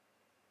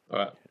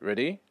right.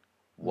 Ready?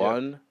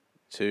 1,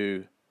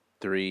 2,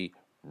 3,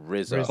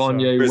 RZA.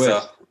 Kanye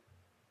West.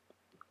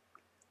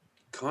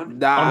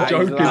 I'm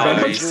joking,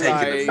 man. He's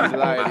taking the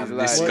man.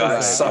 This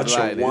guy's such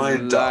a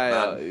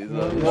wind-up,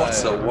 man.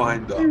 What a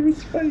wind-up.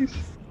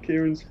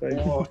 Kieran's face.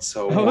 What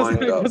a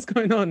wind-up. What's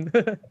going on?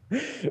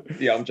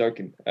 Yeah, I'm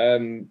joking.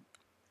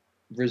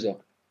 RZA.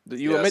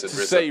 You were meant to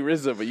say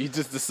RZA, but you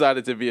just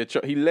decided to be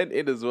he lent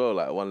in as well,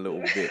 like one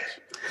little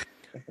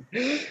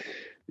bitch.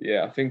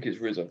 Yeah, I think it's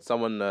RZA.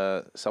 Someone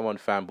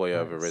fanboy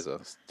over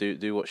RZA.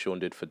 Do what Sean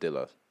did for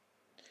Dilla.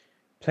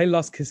 Play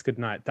Last Kiss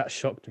Goodnight. That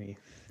shocked me.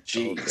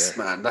 Jeez,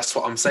 man, that's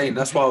what I'm saying.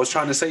 That's what I was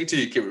trying to say to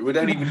you, Kieran. We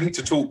don't even need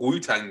to talk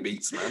Wu-Tang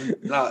beats, man.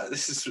 Like,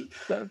 this is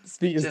that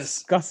beat is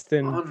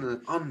disgusting.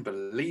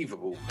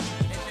 Unbelievable.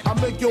 I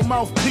make your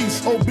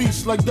mouthpiece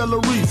obese like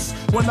Delarice.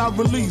 When I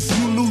release,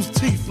 you lose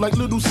teeth like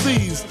little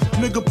C's.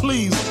 Nigga,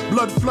 please,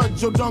 blood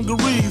floods your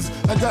dungarees.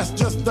 And that's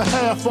just the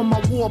half on my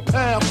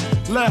warpath.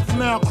 Laugh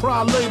now,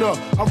 cry later.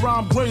 I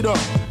rhyme greater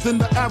than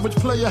the average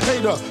player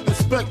hater and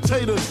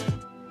spectators.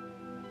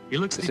 He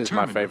looks this is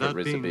my favorite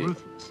RZA beat.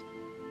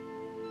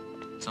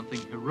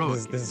 Something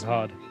heroic. This is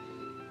hard.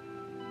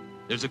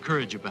 There's a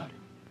courage about him.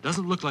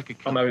 Doesn't look like a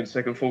killer. I'm having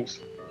second thoughts.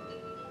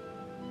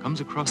 Comes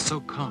across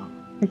so calm.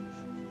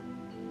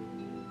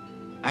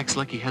 Acts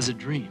like he has a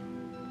dream.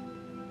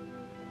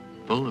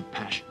 Full of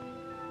passion.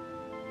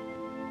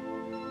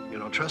 You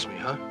don't trust me,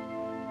 huh?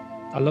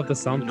 I love the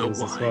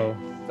samples as well.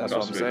 That's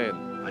what I'm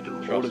saying.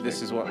 All of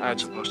this is what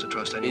adds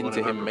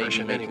into him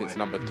maybe making it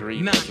number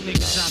 3. Knock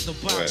niggas out the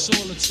box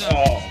all the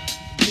time.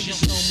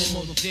 Niggas know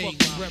my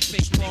motherfucking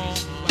repertoire.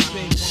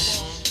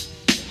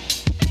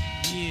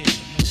 Yeah,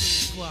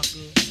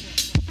 motherfucker.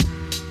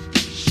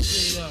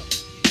 Straight up.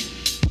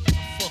 I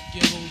fuck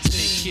your whole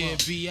take care,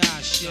 B.I.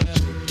 shit.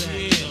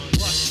 Yeah,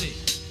 bust it.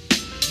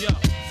 Yo,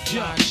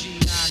 fly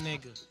G.I.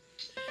 nigga.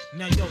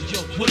 Now yo,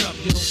 what up,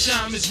 yo?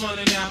 Time is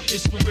running out,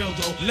 it's for real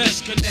though.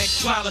 Let's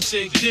connect,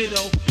 politics,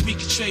 ditto. We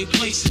can trade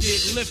places,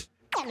 get lift.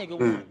 Nigga,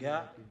 what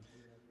guy?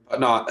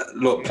 No,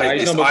 look, play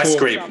this ice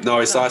cream. No,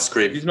 it's ice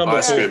cream.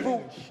 Ice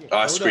cream.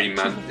 Ice cream,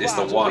 man. It's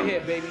the one.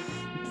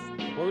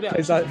 Word up.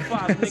 Is that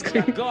Niggas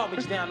got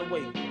garbage down the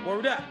way.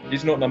 Word up.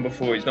 He's not number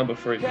 4, he's number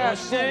 3. Yeah,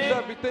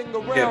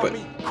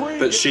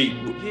 but she.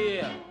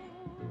 Yeah.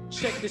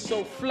 Check this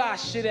so fly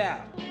shit out.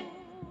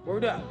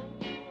 Word up.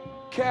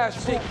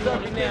 Cash moves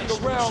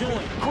everything around me.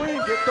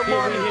 Cream, get the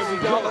money. Here we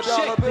go.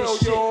 Dollar bill,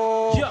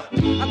 yo. Yo,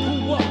 I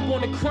grew up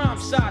on the crime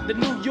side, the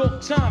New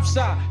York Times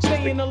side.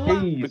 Staying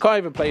alive. We can't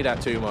even play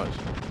that too much.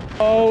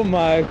 Oh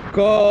my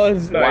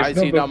god. Why is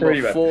he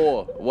number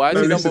 4? Why is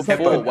he number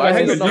 4? Why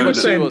is he not number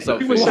 2 or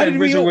something? You were saying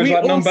RZA was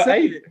like number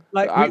 8.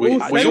 Like We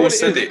all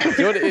said it. Do you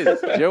know what it is?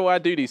 Do you know why I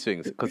do these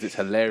things? Because it's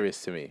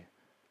hilarious to me.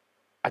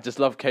 I just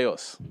love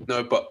chaos.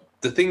 No, but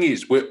the thing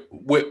is,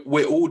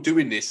 we're all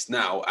doing this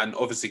now, and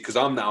obviously, because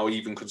I'm now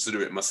even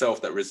considering it myself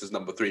that RZA's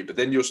number 3. But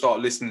then you'll start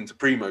listening to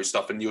Primo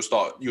stuff, and you'll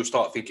start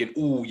thinking,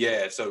 oh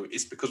yeah, so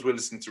it's because we're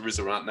listening to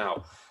RZA right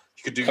now.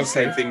 You could do the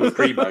same thing with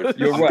Primo.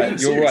 You're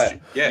right.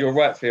 Yeah. You're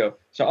right, Theo.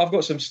 So I've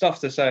got some stuff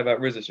to say about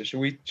RZA. So should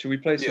we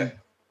play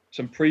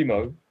some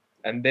Primo,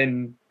 and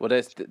then? Well,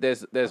 there's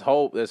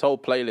whole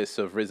playlists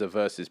of RZA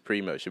versus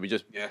Primo. Should we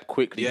just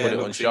quickly put it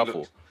on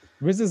shuffle?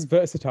 RZA's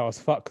versatile as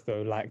fuck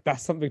though. Like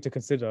that's something to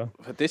consider.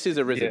 But this is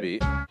a RZA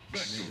beat.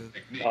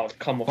 Oh,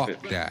 come off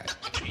it. that.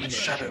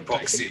 Shadow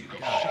boxing.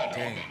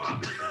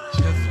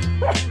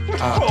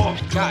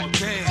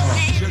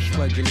 Just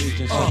like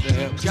allegiance to the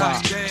hip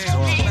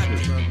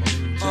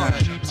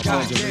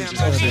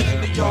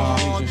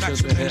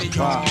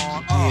hop.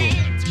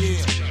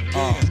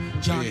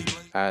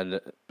 And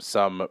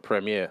some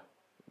Premiere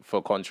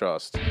for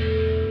contrast.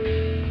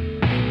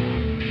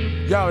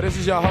 Yo, this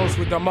is your host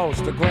with the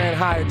most, the grand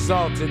high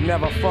exalted,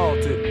 never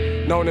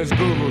faulted, known as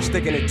Guru,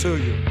 sticking it to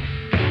you.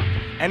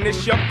 And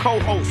this your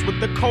co-host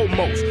with the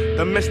co-most,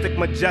 the mystic,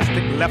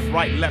 majestic, left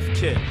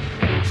kid,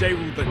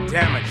 J-Rue the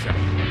Damager.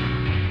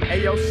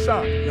 Hey, yo,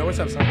 son. Yo, what's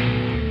up, son?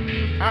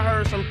 I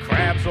heard some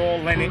crabs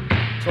all in it,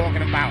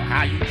 talking about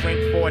how you drink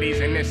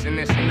 40s and this and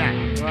this and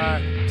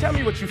that. Tell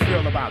me what you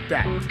feel about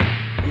that.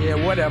 Yeah,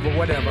 whatever.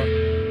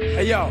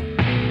 Hey, yo,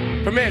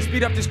 Premier,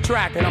 speed up this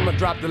track and I'm gonna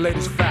drop the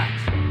latest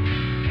facts.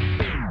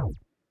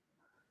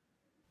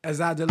 As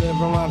I deliver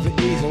rhymes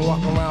at ease and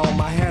walk around with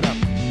my head up,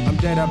 I'm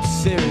dead up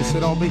serious, so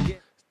don't be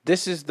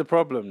This is the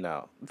problem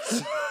now.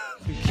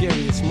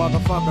 curious.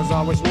 Motherfuckers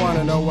always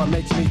wanna know what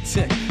makes me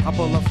tick. I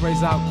pull a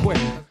phrase out quick.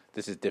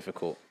 This is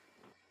difficult.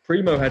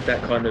 Primo had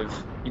that kind of,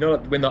 you know,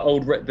 like when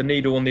the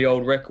needle on the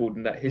old record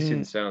and that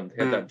hissing sound,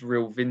 he had that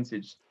real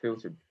vintage feel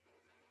to him.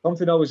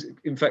 Something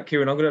in fact,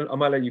 Kieran, I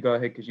might let you go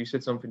ahead because you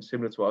said something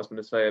similar to what I was going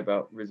to say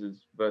about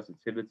RZA's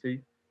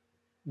versatility.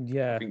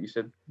 Yeah. I think you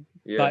said,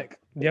 like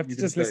you have to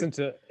just listen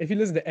to, if you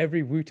listen to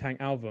every Wu-Tang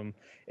album,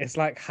 it's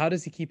like, how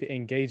does he keep it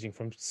engaging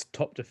from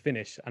top to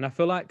finish? And I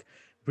feel like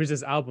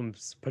RZA's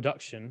album's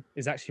production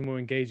is actually more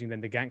engaging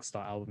than the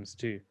Gangstar albums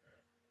too.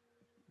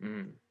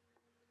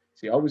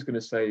 See, I was going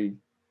to say,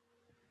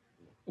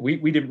 we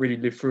didn't really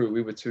live through it.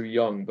 We were too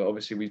young, but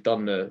obviously we've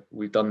done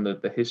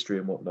the history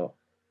and whatnot.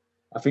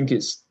 I think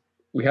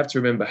we have to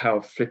remember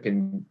how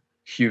flipping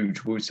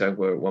huge Wu-Tang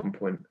were at one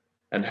point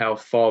and how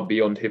far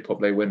beyond hip hop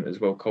they went as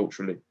well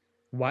culturally.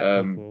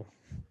 White people.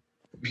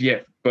 Yeah,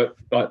 but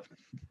like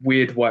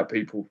weird white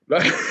people,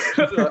 like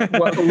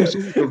all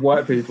sorts of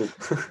white people,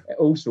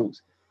 all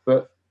sorts.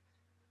 But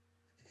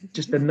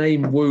just the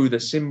name Wu, the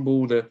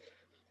symbol, but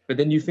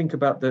then you think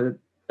about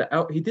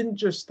he didn't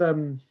just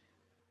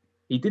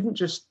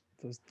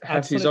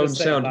have his own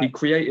sound. He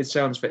created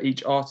sounds for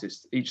each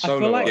artist, each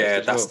solo artist.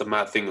 Yeah, that's the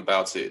mad thing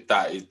about it.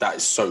 That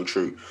is so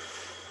true.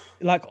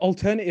 Like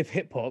alternative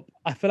hip hop,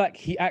 I feel like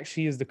he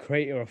actually is the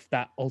creator of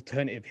that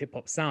alternative hip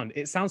hop sound.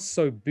 It sounds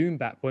so boom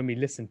bap when we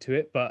listen to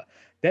it, but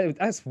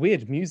that's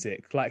weird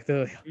music. Like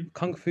the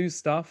kung fu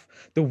stuff,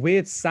 the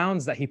weird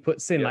sounds that he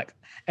puts in. Like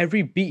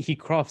every beat he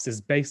crafts is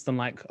based on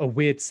like a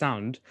weird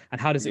sound, and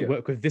how does it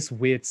work with this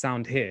weird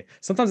sound here?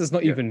 Sometimes it's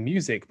not even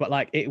music, but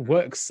like it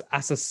works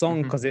as a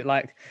song because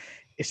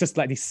it's just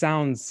like these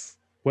sounds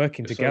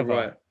working together. So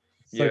right.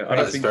 So yeah,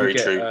 that's very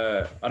true.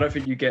 I don't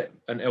think you get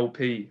an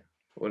LP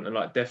and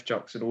like Def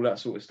Jux and all that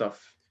sort of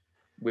stuff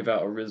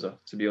without a RZA,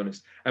 to be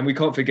honest. And we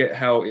can't forget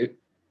how it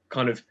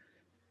kind of,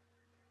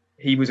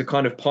 he was a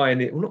kind of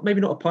pioneer, well,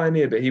 maybe not a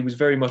pioneer, but he was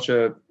very much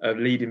a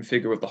leading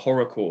figure of the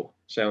horrorcore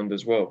sound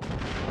as well,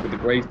 with the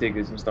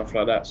Gravediggers and stuff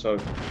like that. So,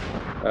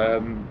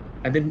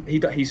 and then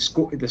he's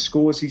scored the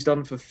scores he's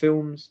done for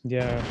films.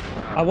 Yeah.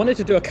 I wanted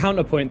to do a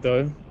counterpoint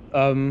though.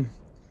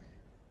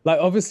 like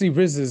obviously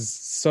Riz is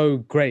so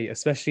great,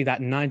 especially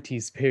that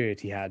 90s period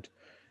he had.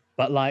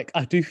 But like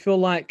I do feel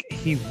like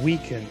he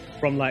weakened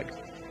from like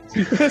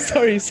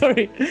sorry.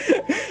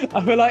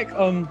 I feel like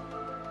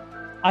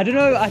I don't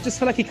know, I just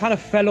feel like he kind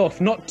of fell off,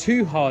 not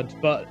too hard,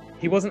 but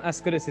he wasn't as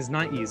good as his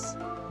 90s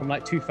from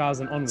like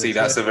 2000 onwards. See,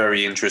 that's a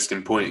very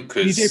interesting point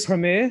because DJ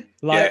Premier,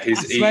 like he's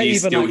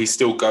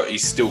still going. 2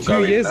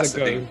 years That's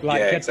the ago, thing. like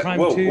Yeah, Get exactly. Prime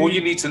Well, 2. all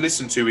you need to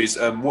listen to is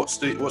what's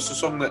the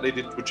song that they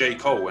did with J.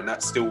 Cole, and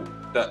that's still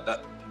that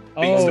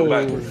beat's still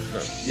back.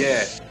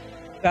 Yeah.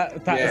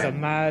 That is a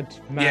mad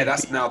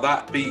that's beat. now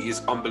that beat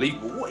is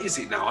unbelievable. What is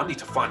it now? I need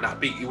to find that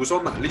beat. It was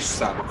on that list,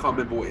 Sam. I can't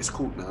remember what it's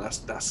called now.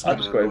 That's. I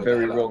just got it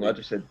very wrong. I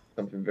just said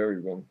something very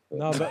wrong.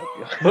 No, but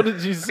what did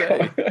you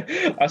say?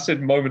 I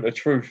said "Moment of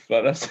Truth."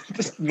 Like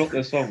that's not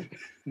the song,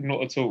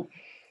 not at all.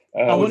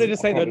 I wanted to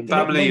say that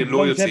Family and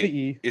Loyalty.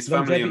 longevity, It's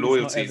Family and longevity's not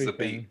Loyalty is the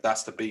everything. beat.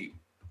 That's the beat.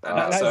 And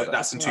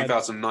that's in mad.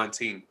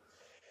 2019.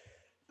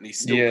 And he's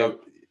still going.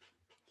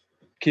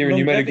 Kieran,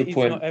 you made a good Longevity's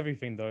point. not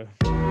everything though.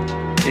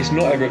 It's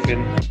not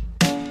everything.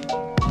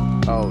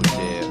 Oh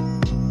dear.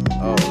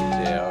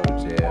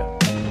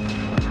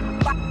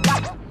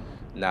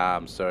 Nah,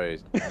 I'm sorry.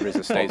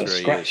 RZA stays where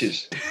he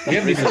Scratches. is. We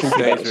haven't even talked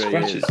about the Stays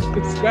where he is. scratches.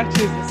 It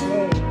scratches as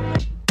well.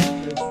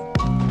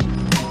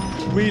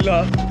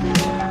 Wheeler.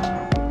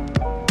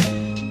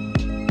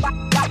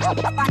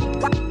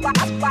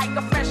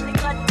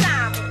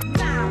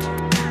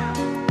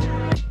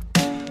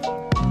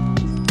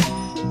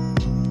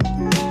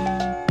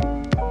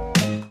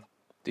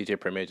 DJ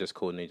Premier just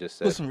called and he just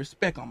Put said, some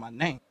respect on my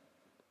name.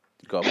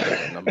 you got to put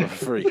him at number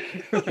 3.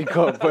 You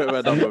got to put him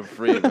at number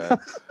 3, man.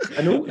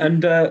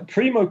 And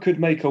Primo could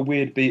make a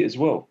weird beat as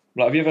well.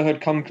 Like, have you ever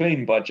heard "Come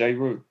Clean" by J.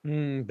 Rue?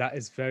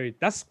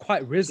 That's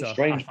quite RZA. It's a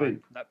strange beat.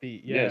 That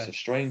beat, Yeah, it's a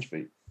strange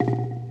beat.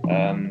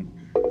 Hard.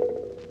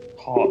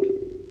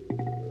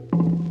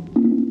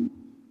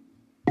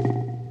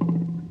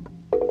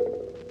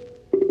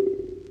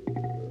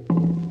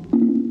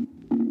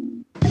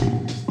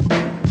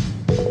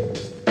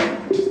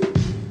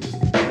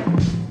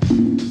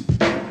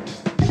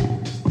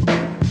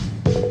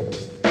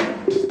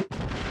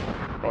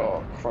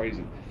 Oh,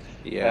 crazy.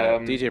 Yeah,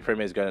 DJ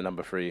Premier is going to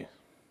number 3.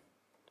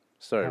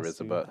 Sorry, Has RZA,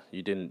 to. but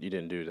you didn't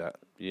do that.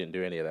 You didn't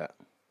do any of that.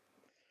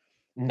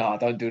 No,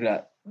 don't do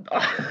that.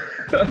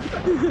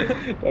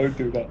 Don't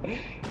do that.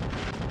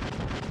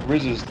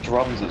 RZA's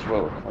drums as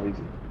well,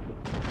 crazy.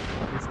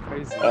 It's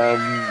crazy.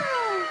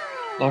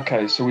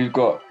 Okay, so we've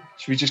got.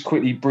 Should we just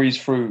quickly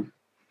breeze through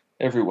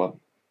everyone?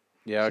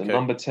 Yeah, So okay.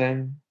 number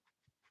 10,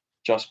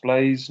 Just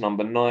Blaze.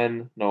 Number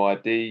 9, No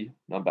ID.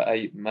 Number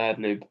 8,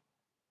 Madlib.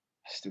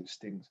 Still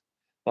stings.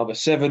 Number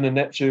 7, The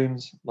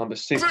Neptunes. Number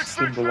 6,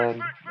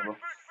 Timbaland. Number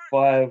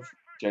 5,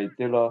 Jay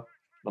Dilla.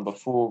 Number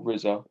 4,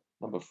 RZA.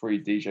 Number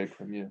 3, DJ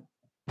Premier.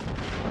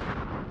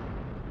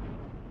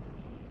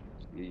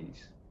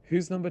 Jeez.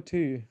 Who's number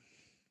 2?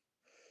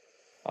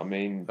 I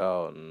mean,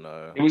 Oh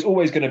no. it was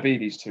always going to be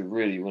these two,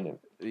 really, wasn't it?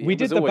 We It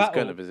did was the always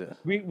battle. gonna visit.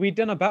 We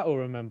done a battle,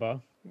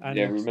 remember? And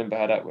Yeah, remember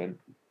how that went.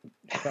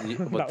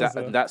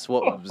 That's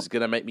what was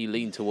gonna make me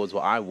lean towards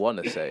what I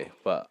want to say,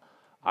 but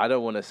I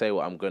don't want to say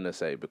what I'm gonna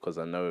say because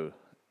I know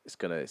it's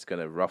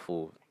gonna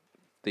ruffle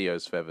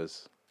Theo's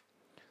feathers.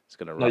 It's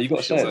gonna ruffle you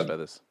gotta say Shiz's it.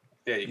 feathers.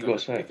 Yeah, you're going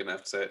to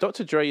have to say it.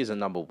 Dr. Dre is a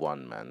number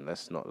 1, man.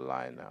 Let's not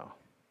lie now.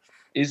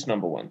 Is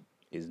number 1.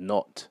 Is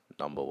not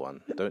number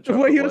 1. Don't try.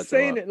 Well, to put you're words in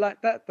saying my- it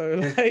like that though.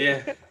 Like,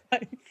 Yeah.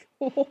 like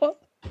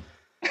what?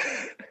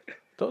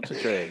 Dr.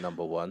 Dre ain't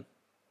number 1.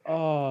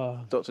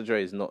 Oh, Dr.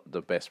 Dre is not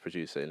the best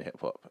producer in hip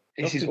hop.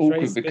 This is Dr. awkward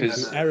Dre's been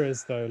because through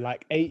errors though,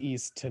 like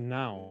 80s to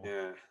now.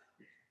 Yeah.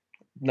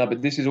 no,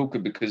 but this is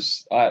awkward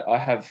because I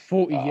have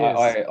 40 years.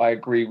 I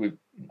agree with.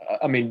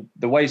 I mean,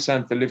 the way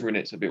Sam's delivering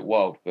it's a bit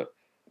wild, but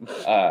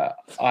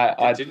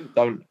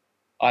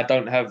I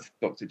don't have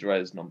Dr. Dre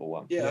as number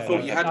 1. Yeah, I Yeah,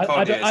 thought you had I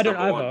Kanye don't- as I don't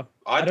number 1. either.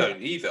 I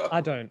don't either.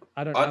 I don't.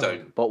 I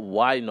don't. But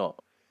why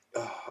not?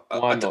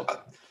 Why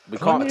not? We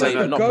can't Kanye's play. the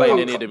We're not goat. playing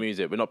any of the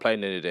music. We're not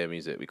playing any of their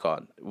music. We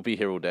can't. We'll be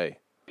here all day.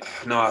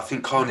 No, I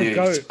think The Kanye.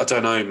 goat. I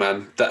don't know,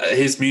 man. That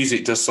his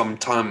music does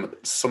sometime.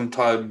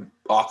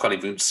 I can't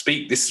even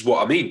speak. This is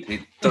what I mean.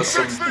 It does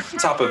some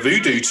type of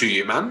voodoo to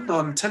you, man.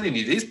 I'm telling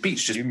you, these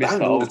beats just missed bang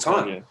the all old the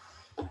time. Kanye.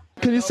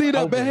 Can you see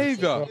that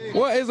behavior?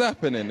 What is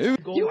happening?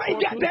 You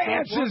ain't got the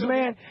answers,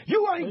 man.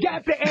 You ain't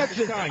got the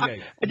answers.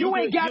 You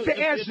ain't got the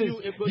answers.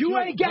 You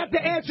ain't got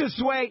the answers,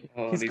 Sway.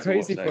 He's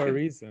crazy for a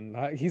reason.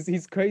 Like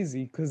he's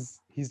crazy because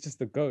he's just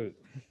a goat.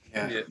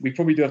 Yeah, we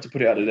probably do have to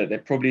put it out there. There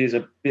probably is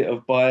a bit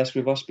of bias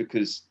with us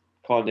because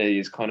Kanye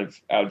is kind of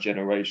our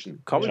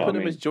generation. Can't we You know put what I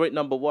him mean? as joint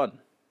number 1?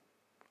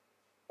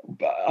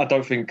 But I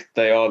don't think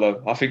they are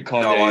though. I think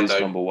Kanye I is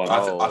don't. number 1.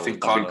 I think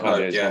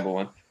Kanye is yeah. number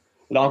 1.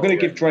 Now, I'm going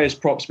to give Dre his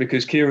props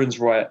because Kieran's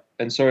right.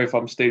 And sorry if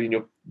I'm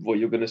stealing what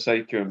you're going to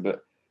say, Kieran, but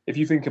if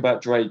you think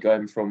about Dre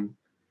going from,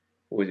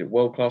 what was it,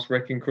 World Class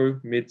Wrecking Crew,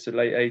 mid to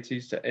late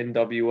 80s, to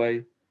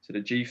NWA, to the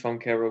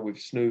G-Funk era with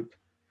Snoop,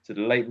 to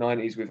the late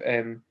 90s with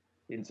M,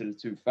 into the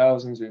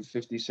 2000s with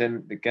 50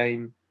 Cent, The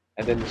Game,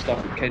 and then the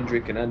stuff with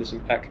Kendrick and Anderson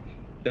 .Paak.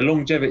 the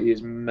longevity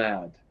is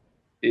mad.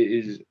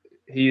 He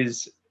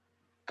is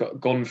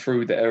gone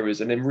through the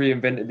eras and then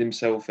reinvented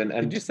himself and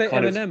Did you say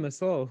kind Eminem as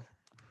well?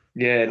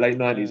 Yeah, late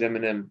 90s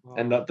Eminem.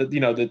 And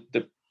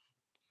the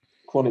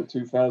Chronic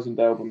 2000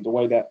 album, the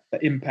way that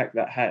the impact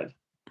that had,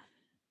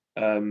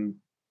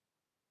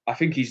 I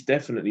think he's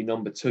definitely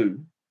number 2.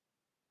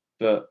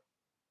 But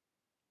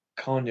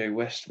Kanye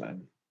West,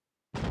 man.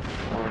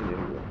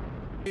 Kanye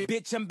West.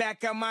 Bitch, I'm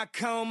back out my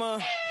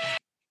coma.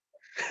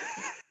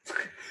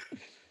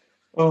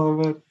 Oh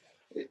man.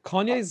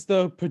 Kanye's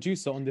the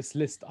producer on this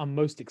list I'm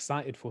most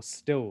excited for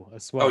still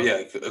as well. Oh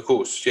yeah, of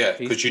course, yeah,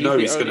 because he's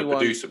going to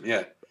produce them.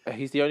 Yeah,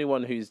 he's the only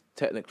one who's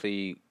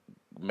technically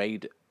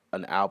made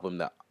an album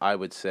that I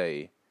would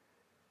say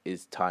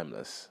is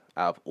timeless.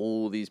 Out of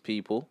all these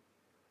people,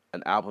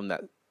 an album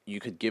that you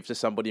could give to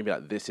somebody and be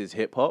like, "This is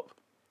hip hop,"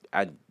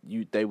 and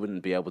they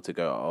wouldn't be able to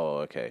go,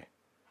 "Oh, okay."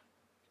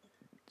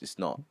 It's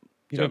not.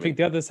 You don't think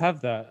the others have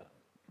that?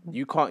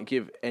 You can't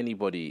give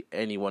anybody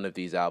any one of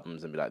these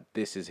albums and be like,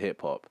 "This is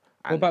hip hop."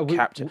 And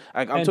capture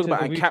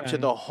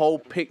the whole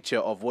picture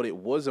of what it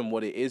was and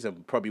what it is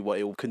and probably what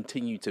it will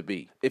continue to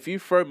be. If you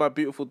throw My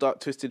Beautiful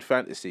Dark Twisted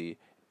Fantasy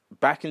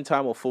back in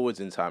time or forwards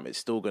in time, it's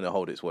still going to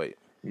hold its weight.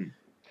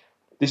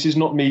 This is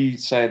not me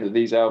saying that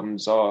these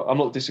albums are... I'm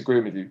not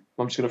disagreeing with you.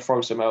 I'm just going to throw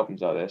some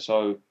albums out there.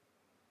 So,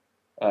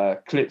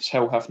 Clips,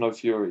 Hell Hath No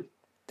Fury.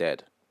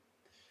 Dead.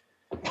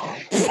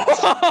 Where's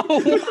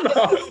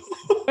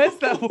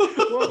that?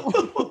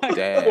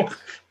 Dead.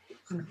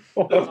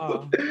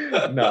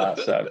 Nah,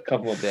 Sam,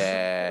 come on.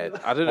 Dead.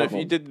 I don't know if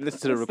you did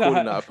listen to the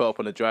recording that I put up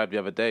on the drive the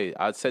other day.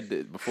 I said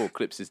it before,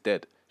 Clips is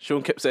dead.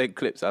 Sean kept saying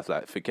Clips. I was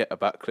like, forget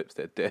about Clips,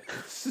 they're dead.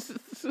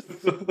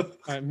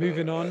 Alright,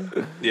 moving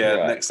on. Yeah,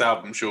 right. Next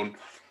album, Sean.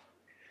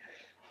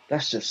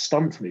 That's just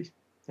stumped me.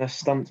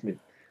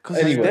 Because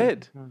anyway. he's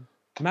dead.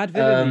 Mad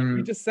Villainy.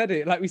 We just said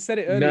it. Like we said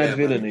it earlier. Mad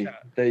Villainy.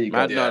 There you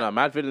go. No,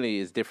 Mad Villainy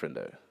is different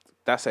though.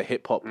 That's a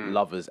hip hop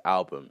lovers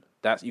album.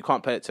 You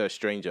can't play it to a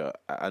stranger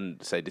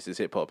and say this is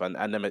hip hop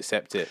and them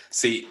accept it.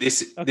 See,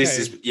 this is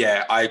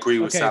I agree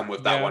with Sam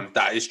with that one.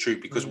 That is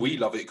true because we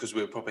love it because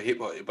we're proper hip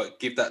hop. But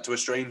give that to a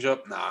stranger,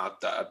 nah.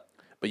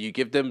 But you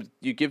give them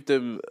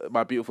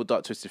My Beautiful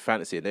Dark Twisted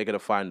Fantasy, and they're gonna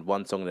find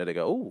one song there. They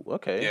go, oh,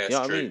 okay, yeah, you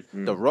know what I mean?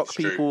 The rock it's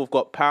people true. have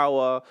got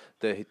power.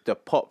 The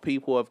pop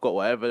people have got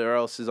whatever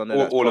else is on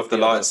there. All of the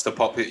lights, the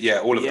pop,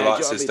 all of the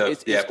lights is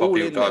the pop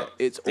people.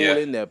 It's all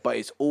in there, but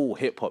it's all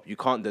hip hop. You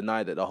can't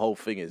deny that the whole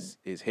thing is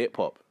hip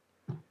hop.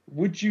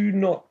 Would you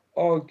not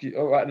argue?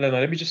 All right, no.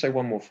 Let me just say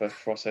one more first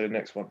before I say the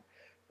next one.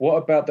 What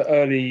about the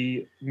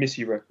early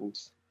Missy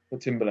records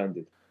that Timbaland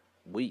did?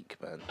 Weak,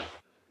 man.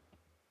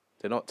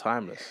 They're not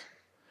timeless.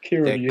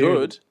 They're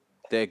good,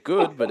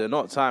 but they're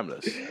not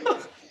timeless.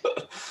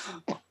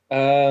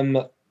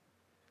 What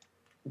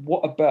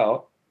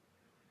about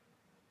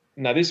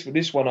now?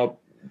 This one,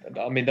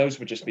 I mean, those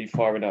would just be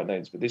firing out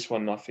names, but this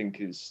one I think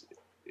is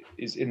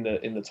in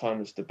the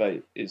timeless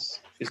debate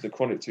is the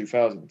Chronic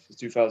 2000,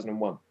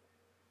 2001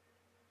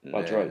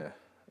 by Dre.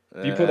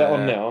 If you put that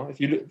on now, if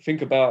you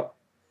think about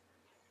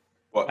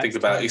think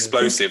about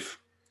Explosive.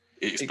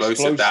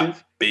 Explosive,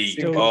 that beat.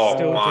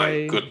 Still my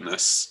Dre,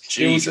 goodness.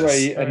 Still Jesus.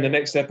 Dre and the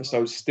next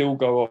episode still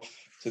go off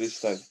to this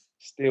day.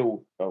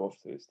 Still go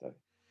off to this day.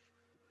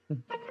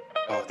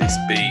 Oh, this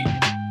beat.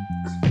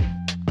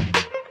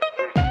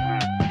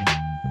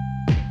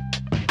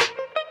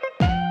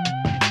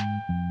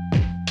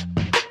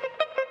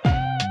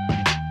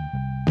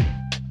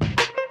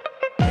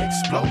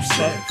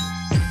 Explosive.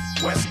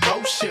 West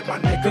Coast shit, my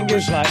nigga.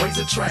 Raise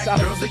a track.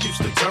 Girls that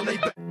used to turn they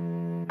back.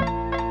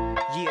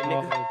 Yeah,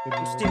 nigga.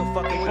 I'm still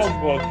fucking with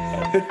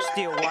you.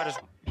 Still waters.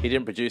 He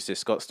didn't produce this.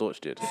 Scott Storch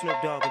did.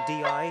 Snoop Dogg and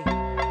D.R.E.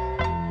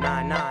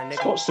 Nah, nigga.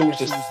 Scott Storch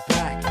just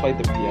played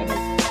the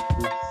piano.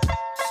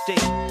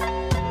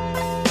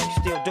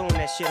 Still doing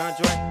that shit,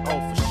 Andre? Oh,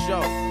 for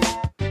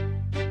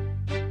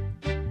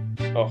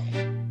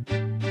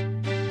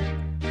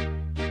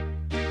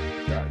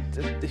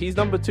sure. He's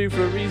number 2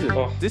 for a reason.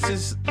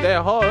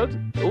 They're hard.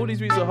 All these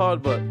beats are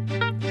hard, but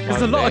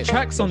there's a lot of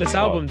tracks on this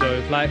album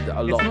though. Like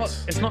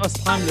it's not as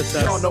timeless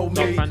as y'all know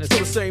me. Fantasy. Still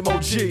the same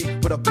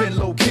OG, but I've been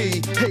low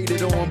key.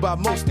 Hated on by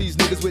most these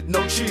niggas with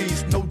no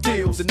cheese, no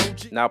deals, and no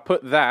G. Now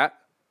put that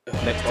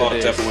next to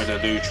this. Devil in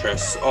a New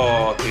Dress.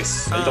 Oh,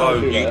 this. You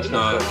can't.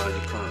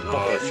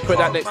 You put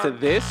that next to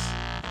this.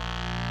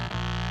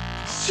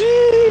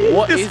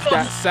 What is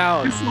that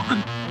sound?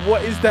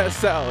 What is that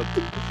sound?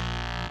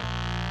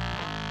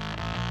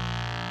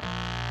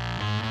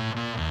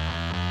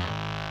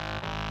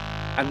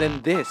 And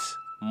then this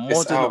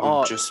modern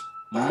art. This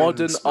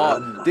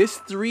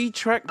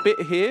 3-track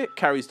bit here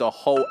carries the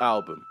whole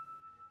album.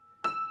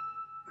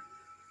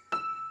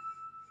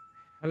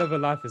 Hell of a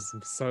Life is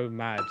so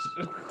mad.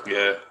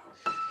 Yeah.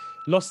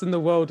 Lost in the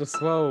World as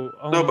well.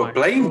 Oh no, but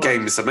Blame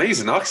Game is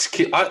amazing. I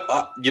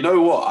you know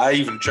what? I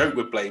even joke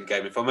with Blame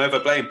Game. If I'm ever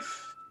blame,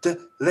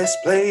 let's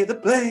play the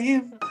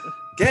blame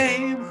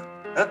game.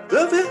 I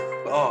love it.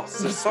 Oh,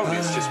 the song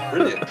is just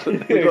brilliant.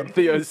 We got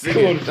Theo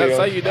singing. That's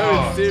how you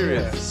know it's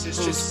serious. Yes,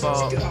 it's just,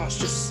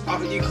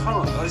 you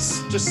can't.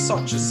 It's just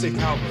such a sick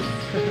album.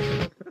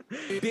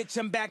 Bitch,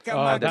 I'm back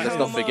And let's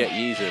not forget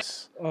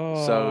Yeezus.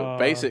 So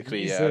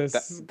basically,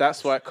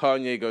 that's why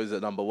Kanye goes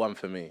at number 1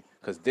 for me,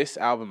 because this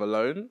album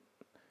alone,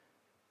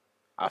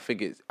 I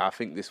think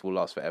this will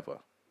last forever.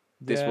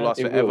 This will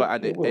last forever,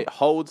 and it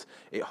holds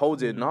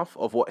enough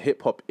of what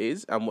hip hop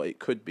is and what it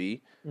could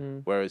be.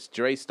 Whereas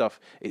Dre stuff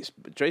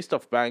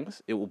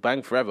bangs. It will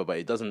bang forever, but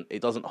it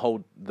doesn't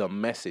hold the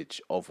message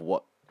of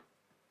what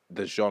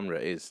the genre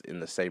is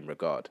in the same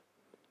regard.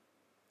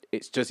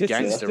 It's just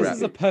gangster rap. This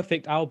is a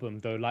perfect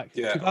album, though. Like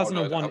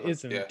 2001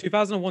 isn't. Yeah.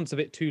 2001's a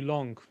bit too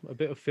long. A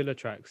bit of filler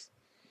tracks.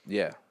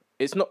 Yeah,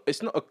 it's not.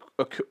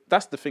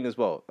 That's the thing as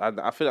well.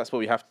 And I feel that's what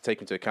we have to take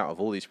into account of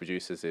all these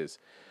producers is,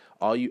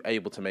 are you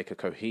able to make a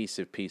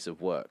cohesive piece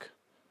of work?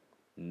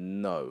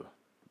 No,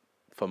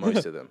 for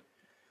most of them.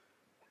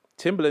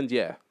 Timbaland,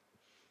 yeah.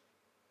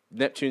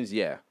 Neptune's,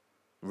 yeah.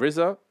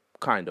 RZA,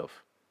 kind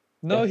of.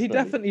 No, he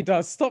definitely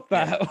does. Stop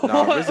that. Yeah.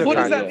 No,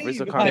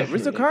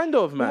 RZA kind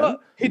of, man.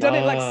 What? He done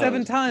it like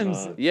 7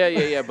 times.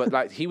 Yeah. But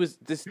like he was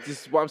this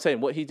is what I'm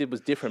saying. What he did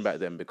was different back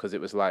then because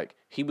it was like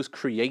he was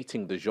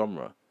creating the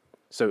genre.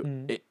 So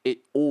it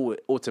all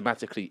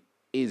automatically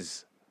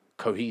is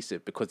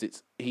cohesive because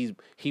he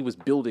was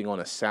building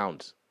on a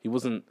sound. He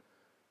wasn't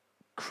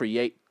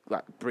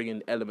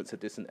bringing elements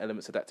of this and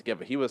elements of that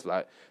together. He was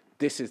like,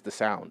 this is the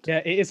sound.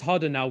 Yeah, it is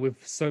harder now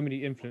with so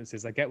many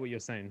influences. I get what you're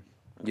saying.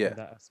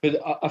 Yeah,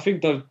 but I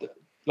think though,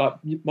 like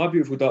My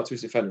Beautiful Dark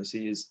Twisted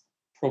Fantasy is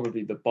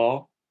probably the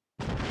bar.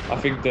 I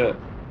think that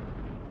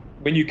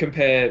when you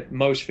compare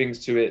most things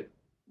to it,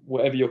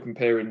 whatever you're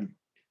comparing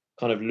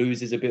kind of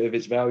loses a bit of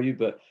its value.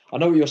 But I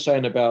know what you're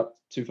saying about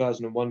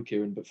 2001,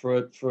 Kieran. But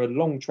for a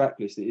long track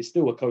list, it is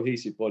still a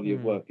cohesive body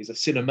of work. It's a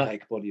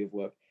cinematic body of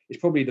work. It's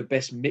probably the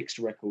best mixed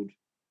record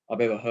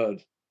I've ever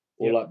heard,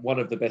 or like one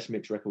of the best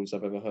mixed records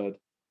I've ever heard.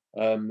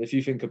 If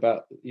you think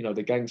about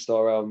the Gang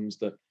Starr albums,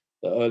 the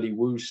early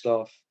Wu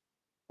stuff,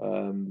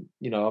 I'm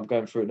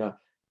going through it now.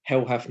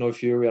 Hell Hath No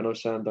Fury. I know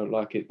Sam don't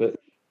like it, but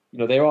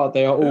they are all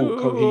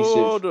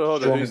cohesive. Hold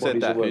on. Who said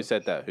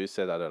that? Who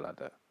said I don't like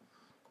that?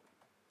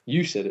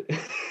 You said it.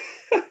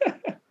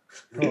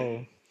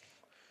 Oh.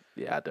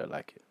 Yeah, I don't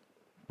like it.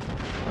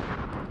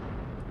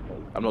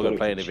 I'm not going to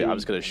play any of it. I'm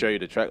just going to show you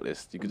the track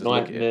list. You can just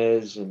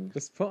Nightmares look at it. And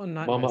just put on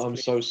Nightmares. Mama, I'm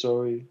so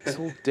sorry. It's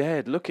all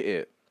dead. Look at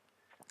it.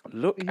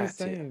 Look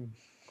at it.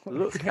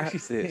 Look at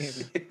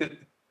this.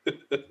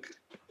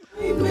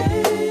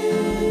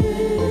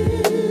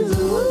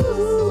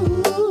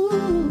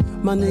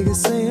 My niggas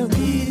say I'm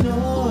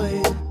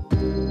paranoid.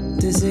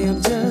 They say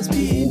I'm just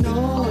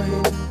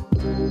paranoid.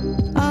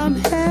 I'm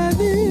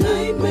having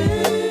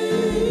nightmares.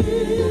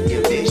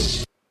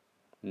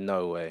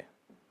 No way.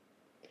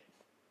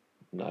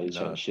 No, you're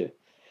chatting shit.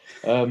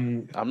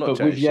 I'm not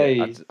chatting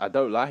shit. I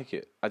don't like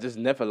it. I just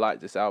never liked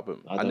this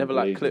album. I never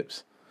liked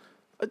Clips.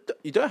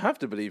 You don't have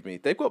to believe me.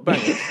 They've got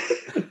bangers.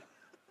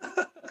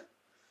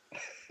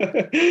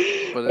 But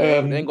they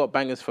ain't got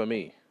bangers for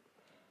me.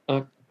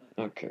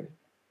 Okay.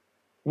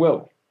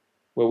 Well,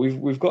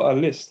 we've got our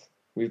list.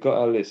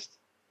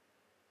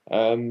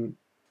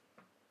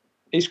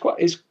 It's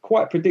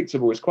quite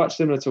predictable. It's quite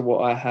similar to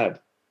what I had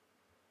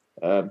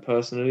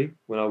personally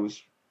when I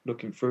was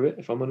looking through it.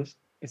 If I'm honest,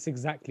 it's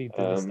exactly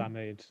the list I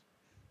made.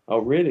 Oh,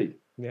 really?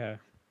 Yeah.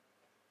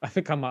 I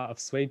think I might have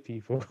swayed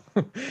people.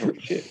 Oh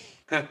shit!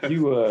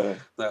 You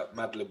that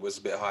Madlib was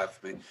a bit higher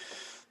for me.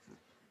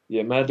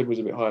 Yeah, Madlib was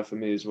a bit higher for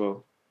me as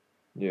well.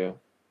 Yeah,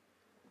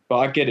 but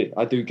I get it.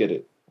 I do get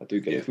it.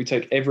 If we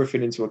take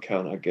everything into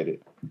account, I get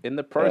it. In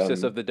the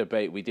process of the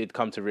debate, we did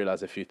come to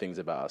realize a few things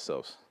about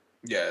ourselves.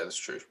 Yeah, that's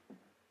true.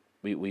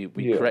 We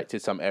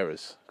corrected some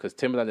errors because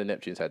Timbaland and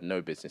Neptunes had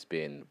no business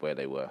being where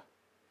they were.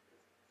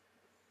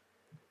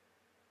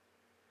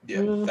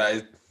 Yeah, that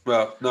is.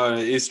 Well, no,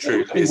 it is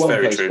true. It's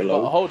very true.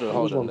 But hold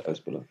on.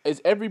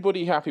 Is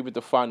everybody happy with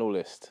the final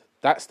list?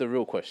 That's the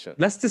real question.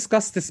 Let's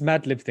discuss this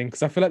Madlib thing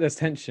because I feel like there's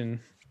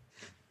tension.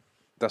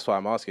 That's why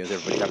I'm asking. Is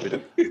everybody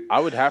happy? I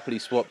would happily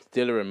swap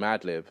Dilla and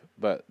Madlib,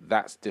 but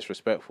that's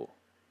disrespectful.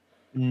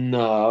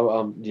 No,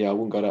 I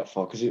wouldn't go that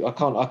far because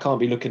I can't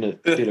be looking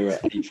at Dilla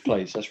at 8th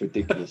place. That's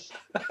ridiculous.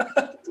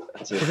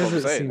 That's what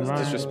I'm saying. It's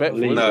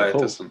disrespectful. No, it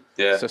doesn't.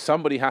 Yeah. So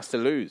somebody has to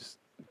lose.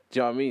 Do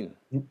you know what I mean?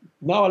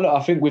 No, look,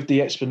 I think with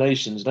the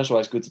explanations, that's why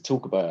it's good to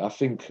talk about it. I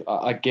think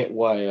I get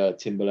why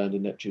Timbaland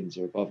and Neptunes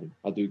are above him.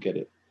 I do get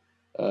it.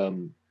 I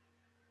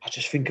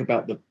just think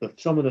about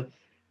some of the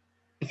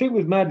thing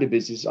with Madlib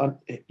is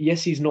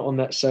yes, he's not on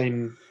that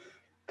same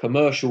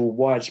commercial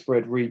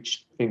widespread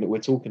reach thing that we're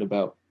talking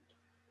about,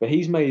 but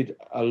he's made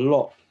a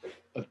lot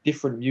of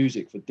different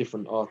music for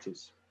different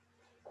artists.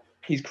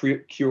 He's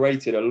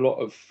curated a lot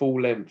of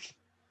full length,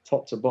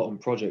 top to bottom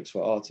projects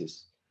for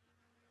artists.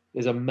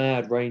 There's a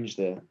mad range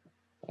there,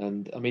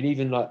 and I mean,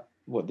 even like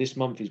this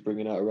month he's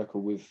bringing out a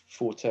record with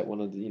Fortet,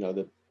 one of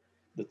the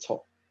the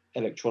top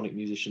electronic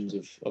musicians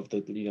of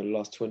the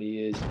last 20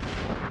 years.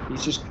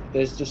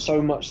 There's just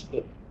so much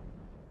that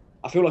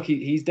I feel like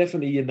he's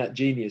definitely in that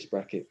genius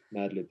bracket,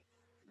 Madlib.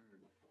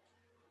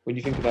 When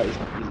you think about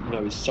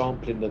his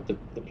sampling,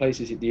 the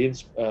places,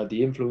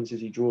 the influences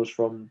he draws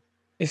from.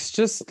 It's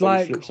just the way he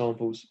like flip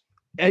samples.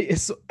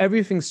 it's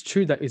everything's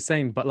true that you're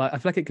saying, but like I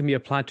feel like it can be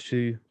applied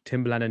to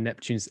Timbaland and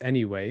Neptune's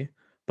anyway.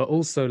 But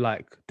also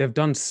like they've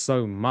done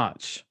so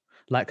much.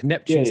 Like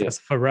Neptune's has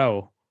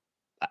Pharrell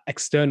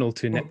external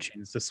to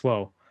Neptune's as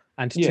well,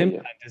 and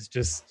Timbaland is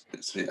just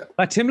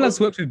like Timbaland's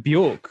worked with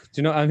Bjork.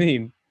 Do you know what I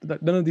mean?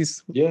 None of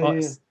these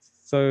artists.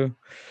 So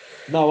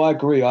no, I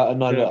agree.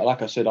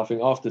 Like I said, I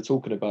think after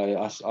talking about it,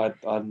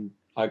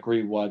 I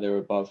agree why they're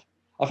above.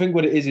 I think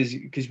what it is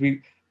because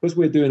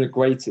we're doing a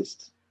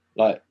greatest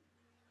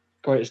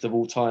of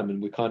all time,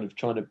 and we're kind of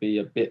trying to be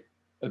a bit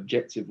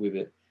objective with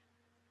it.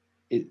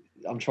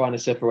 I'm trying to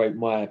separate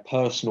my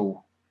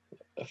personal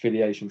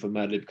affiliation from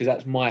Madlib because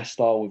that's my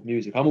style of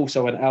music. I'm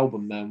also an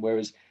album man,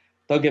 whereas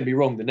don't get me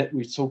wrong,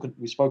 we've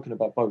spoken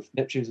about both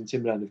Neptunes and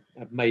Timbaland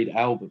have made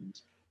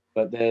albums,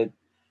 but they're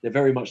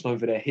very much known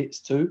for their hits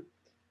too.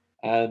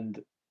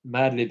 And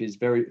Madlib is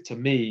to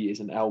me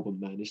is an album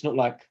man. It's not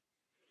like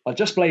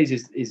Just Blaze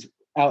is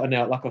out and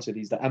out. Like I said,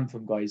 he's the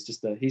anthem guy.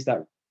 He's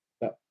that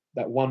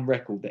one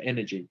record, the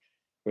energy.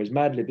 Whereas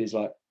Madlib is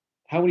like,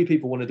 how many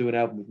people want to do an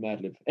album with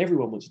Madlib?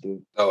 Everyone wants to do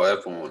it. Oh,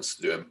 everyone wants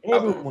to do an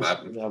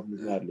album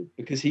with Madlib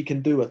because he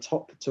can do a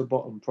top to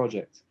bottom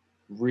project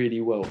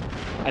really well,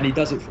 and he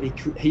does it.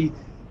 He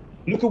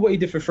look at what he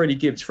did for Freddie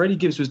Gibbs. Freddie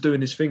Gibbs was doing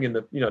his thing in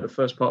the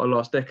first part of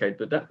last decade,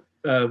 but that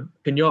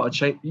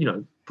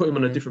Pinata put him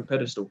on a different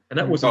pedestal, and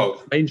that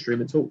wasn't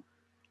mainstream at all.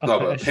 No,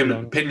 but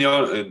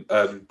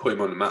Pinata put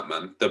him on the map,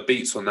 man. The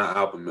beats on that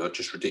album are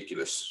just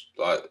ridiculous.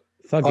 Like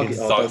thugging.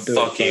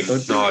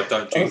 No,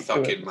 don't do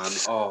thugging, man.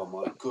 Oh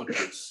my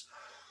goodness.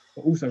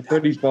 Also,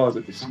 Freddie's bars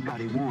at this.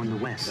 Somebody warned the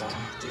West.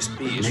 This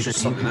beat is just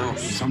something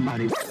else.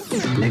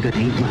 Nigga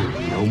ain't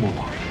running no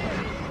more.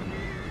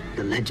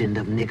 The legend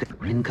of nigga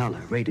in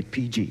color, rated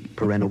PG,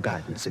 parental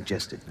guidance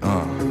suggested.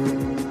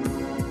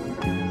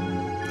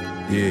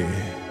 Yeah.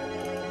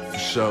 For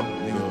sure.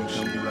 Niggas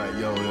gonna be like,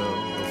 yo,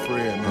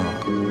 Fred, man.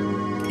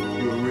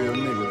 You a real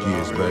nigga.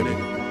 Yes, baby.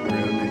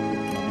 Real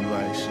nigga. You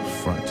like shit.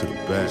 Front to the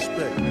back.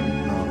 Respect,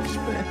 man.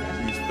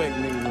 Respect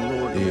niggas and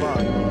lower the bar.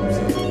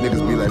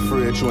 Niggas be like,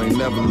 Fred, you ain't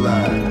never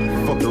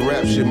lied. Fuck the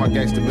rap shit, my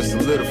gangster been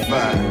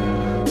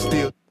solidified.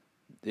 Still.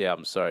 Yeah,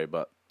 I'm sorry,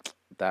 but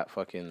that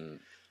fucking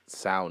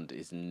sound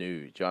is new.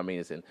 Do you know what I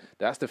mean?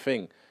 That's the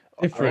thing.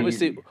 Different.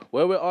 Obviously,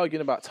 where we're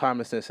arguing about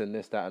timelessness and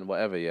this, that, and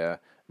whatever, yeah,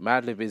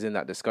 Madlib is in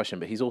that discussion,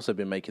 but he's also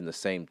been making the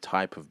same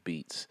type of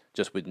beats,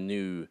 just with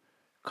new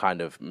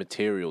kind of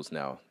materials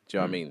now. Do you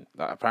know what I mean?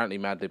 Like, apparently,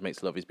 Madlib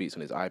makes a lot of his beats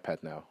on his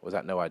iPad now. Was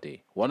that No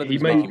ID? One of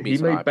them making beats.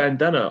 He made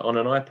Bandana on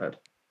an iPad.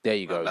 There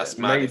you go. That's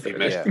mad.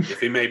 If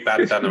he made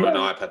Bandana on an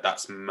iPad,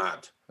 that's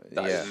mad.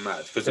 That is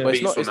mad. Because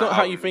it's not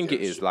how you think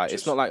it is. Like,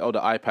 it's not like, oh, the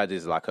iPad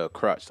is like a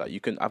crutch. Like,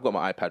 I've got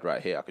my iPad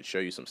right here. I could show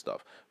you some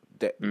stuff.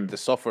 The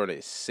software on it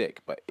is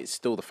sick, but it's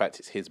still the fact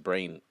it's his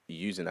brain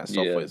using that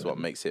software is what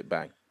makes it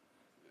bang.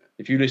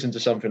 If you listen to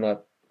something like,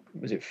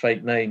 was it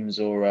Fake Names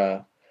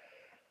or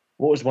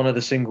what was one of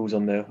the singles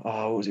on there?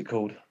 Oh, what was it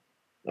called?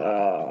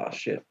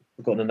 Shit, I've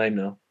forgotten the name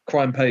now.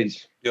 Crime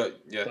Pays. Yeah.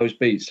 Those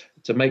beats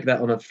to make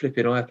that on a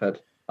flipping iPad.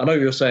 I know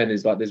what you're saying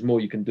is like there's more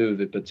you can do with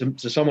it, but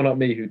to someone like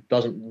me who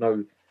doesn't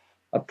know,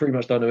 I pretty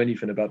much don't know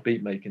anything about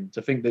beat making,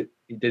 to think that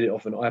he did it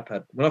off an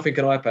iPad. When I think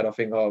an iPad, I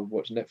think, I'll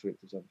watch Netflix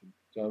or something.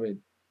 Do you know what I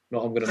mean?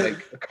 Not I'm going to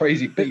make a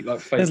crazy beat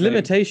like Fake There's Names.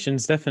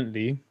 Limitations,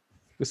 definitely.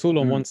 It's all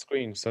on one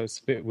screen, so it's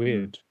a bit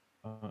weird.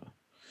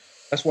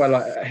 That's why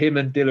like him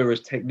and Dilla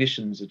as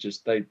technicians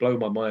they blow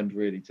my mind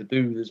really, to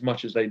do as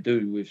much as they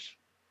do with.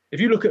 If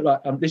you look at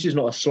like this is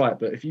not a slight,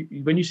 but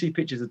when you see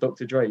pictures of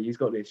Dr. Dre, he's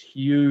got this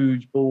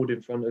huge board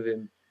in front of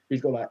him.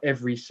 He's got like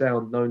every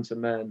sound known to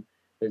man.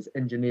 There's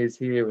engineers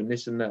here and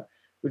this and that.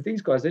 With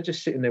these guys, they're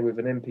just sitting there with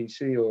an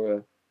MPC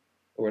or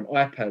an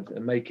iPad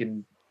and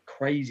making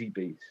crazy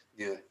beats.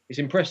 Yeah, it's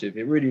impressive.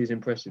 It really is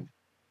impressive.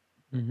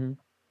 Mm-hmm.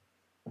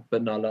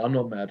 But no, I'm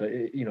not mad.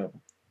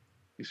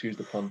 Excuse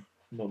the pun.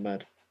 I'm not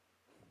mad.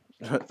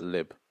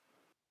 Lib.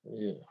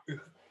 Yeah,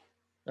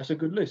 that's a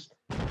good list.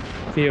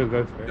 Theo,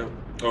 go for it. Yeah.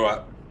 All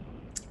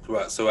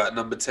right. So at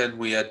number 10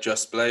 we had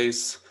Just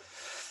Blaze.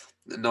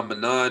 At number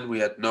 9 we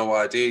had No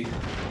ID.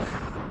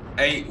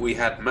 8 we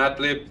had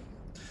Madlib.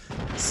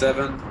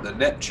 7 the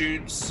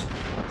Neptunes.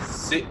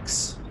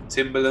 6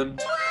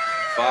 Timbaland.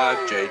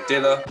 5 J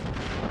Dilla.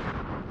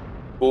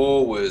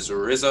 4 was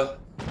RZA.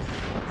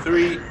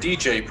 3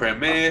 DJ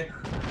Premier.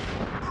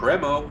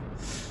 Premo.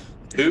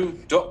 2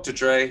 Dr.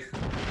 Dre.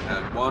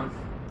 And 1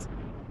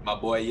 my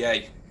boy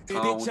Ye.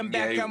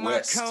 Kanye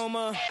West.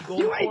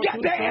 You ain't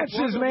got the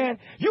answers, man.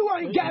 You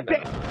ain't got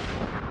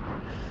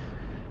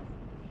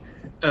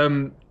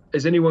the.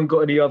 Has anyone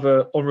got any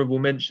other honourable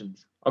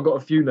mentions? I've got a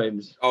few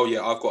names. Oh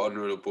yeah, I've got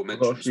honourable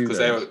mentions because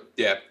they were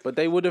But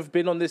they would have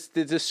been on the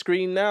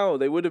screen now.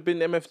 They would have been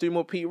MF Doom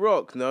or Pete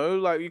Rock. No,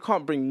 like you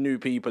can't bring new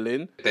people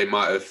in. They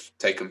might have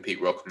taken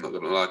Pete Rock. I'm not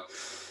gonna lie.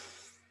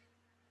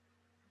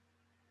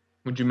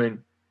 What do you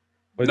mean?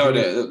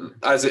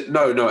 As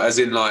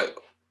in like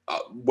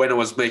when I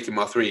was making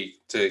my 3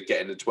 to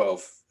get into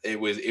 12, it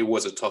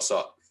was a toss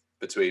up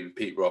between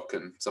Pete Rock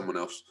and someone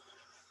else.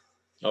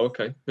 Oh,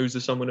 okay. Who's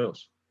the someone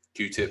else?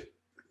 Q-Tip.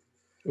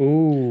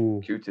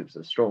 Ooh. Q-Tip's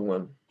a strong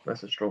one.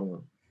 That's a strong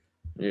one.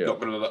 Yeah. Not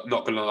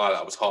gonna lie,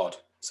 that was hard.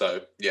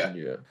 So yeah.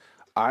 Yeah.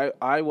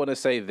 I want to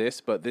say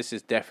this, but this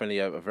is definitely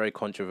a very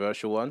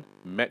controversial one.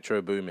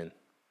 Metro Boomin.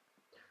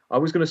 I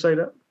was going to say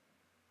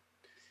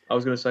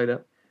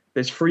that.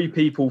 There's 3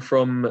 people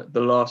from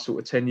the last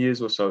sort of 10 years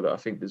or so that I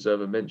think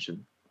deserve a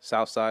mention.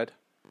 Southside?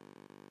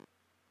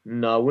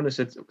 No, I wouldn't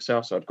have said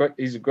Southside. Great,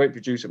 he's a great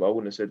producer, but I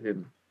wouldn't have said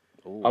him.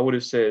 Ooh. I would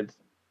have said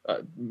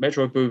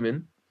Metro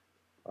Boomin.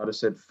 I'd have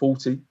said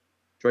 40.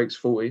 Drake's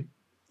 40.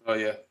 Oh,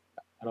 yeah.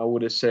 And I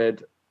would have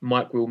said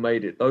Mike Will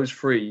Made It. Those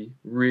 3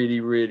 really,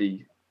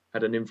 really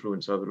had an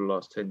influence over the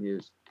last 10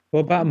 years.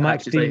 What about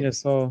Mike Dean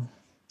as well?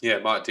 Yeah,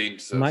 Mike Dean.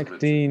 Mike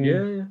Dean.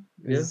 Yeah.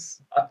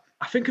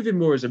 I think of him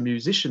more as a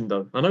musician,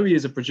 though. I know he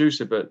is a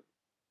producer, but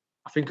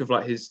I think of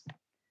like his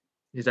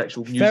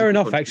actual music. Fair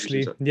enough,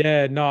 actually.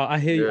 Yeah, no, I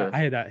hear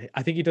that.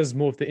 I think he does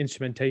more of the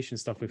instrumentation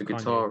stuff with the Kanye.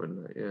 guitar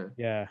and that,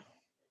 Yeah.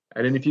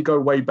 And then if you go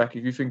way back,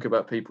 if you think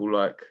about people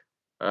like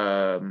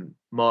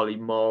Marley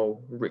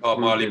Marl, Rick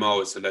Rubin, Marley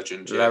Marl is a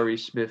legend. Yeah. Larry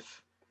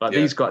Smith,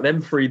 these guys,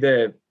 them 3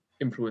 there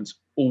influence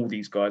all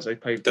these guys. They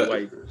paved the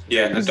way.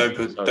 Yeah, and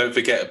don't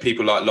forget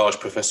people like Large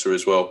Professor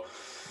as well.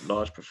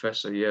 Large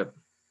Professor, yeah,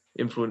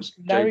 influenced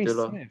Larry Jay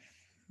Dilla. Smith.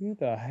 Who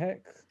the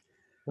heck?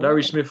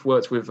 Larry Smith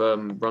worked with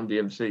Run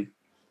DMC.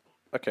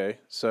 Okay,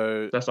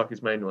 so that's like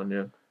his main one,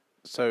 yeah.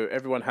 So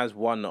everyone has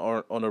one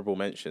honourable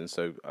mention.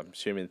 So I'm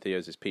assuming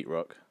Theo's is Pete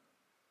Rock.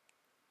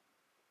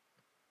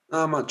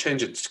 I might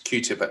change it to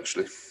Q-Tip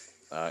actually.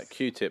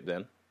 Q-Tip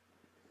then.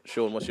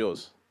 Sean, what's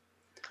yours?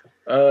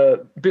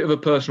 Bit of a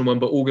personal one,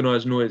 but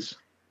Organised Noise.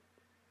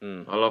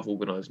 I love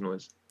Organised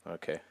Noise.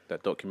 Okay,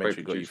 that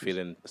documentary got you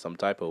feeling some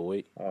type of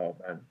way. Oh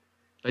man,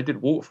 they did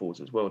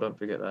Waterfalls as well. Don't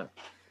forget that.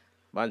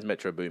 Mine's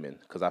Metro Boomin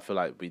because I feel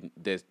like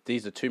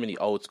these are too many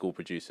old school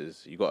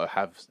producers. You got to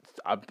have.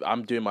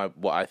 I'm doing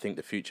what I think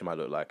the future might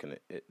look like, and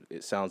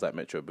it sounds like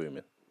Metro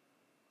Boomin.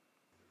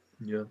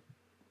 Yeah.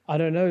 I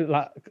don't know.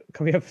 Like,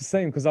 can we have the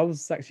same? Because I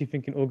was actually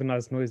thinking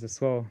Organised Noise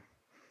as well.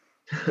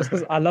 Just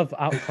because I love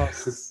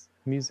Outkast's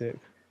music.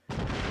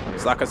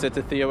 It's like I said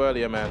to Theo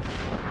earlier, man.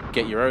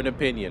 Get your own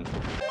opinion.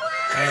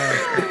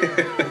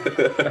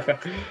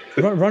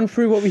 Run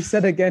through what we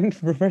said again.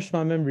 Refresh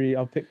my memory.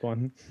 I'll pick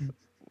one.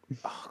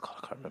 Oh God,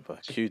 I can't remember.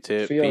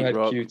 Q-Tip, Theo Pete had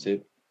Rock.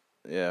 Q-Tip.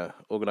 Yeah,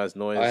 Organised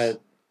Noise.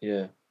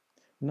 Yeah.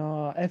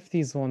 No, F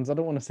these ones. I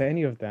don't want to say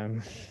any of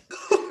them.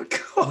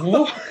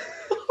 What?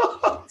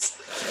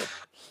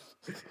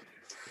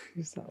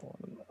 Who's that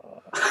one?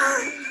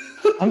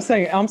 I'm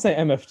saying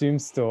MF Doom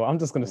still. I'm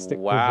just gonna stick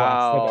with what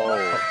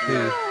I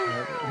said.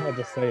 I'll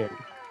just say it.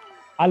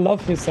 I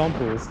love his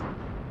samples.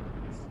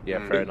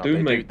 Yeah, fair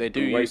enough. They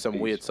do use some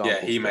weird samples.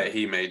 Yeah, he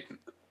made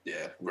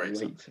great.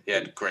 He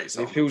had great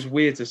samples. It feels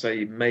weird to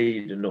say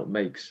made and not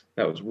makes.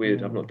 That was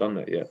weird. I've not done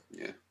that yet.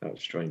 Yeah, that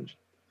was strange.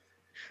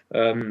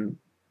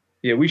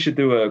 Yeah, we should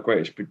do a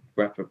greatest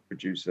rapper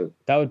producer.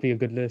 That would be a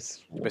good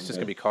list. But it's just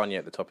gonna be Kanye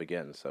at the top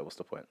again. So what's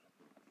the point?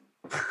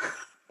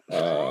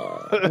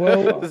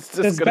 Well,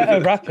 there's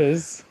better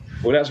rappers.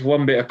 Well, that's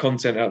one bit of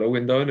content out the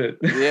window, isn't it?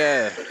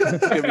 Yeah,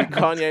 it's gonna be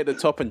Kanye at the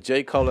top and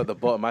J. Cole at the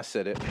bottom. I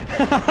said it.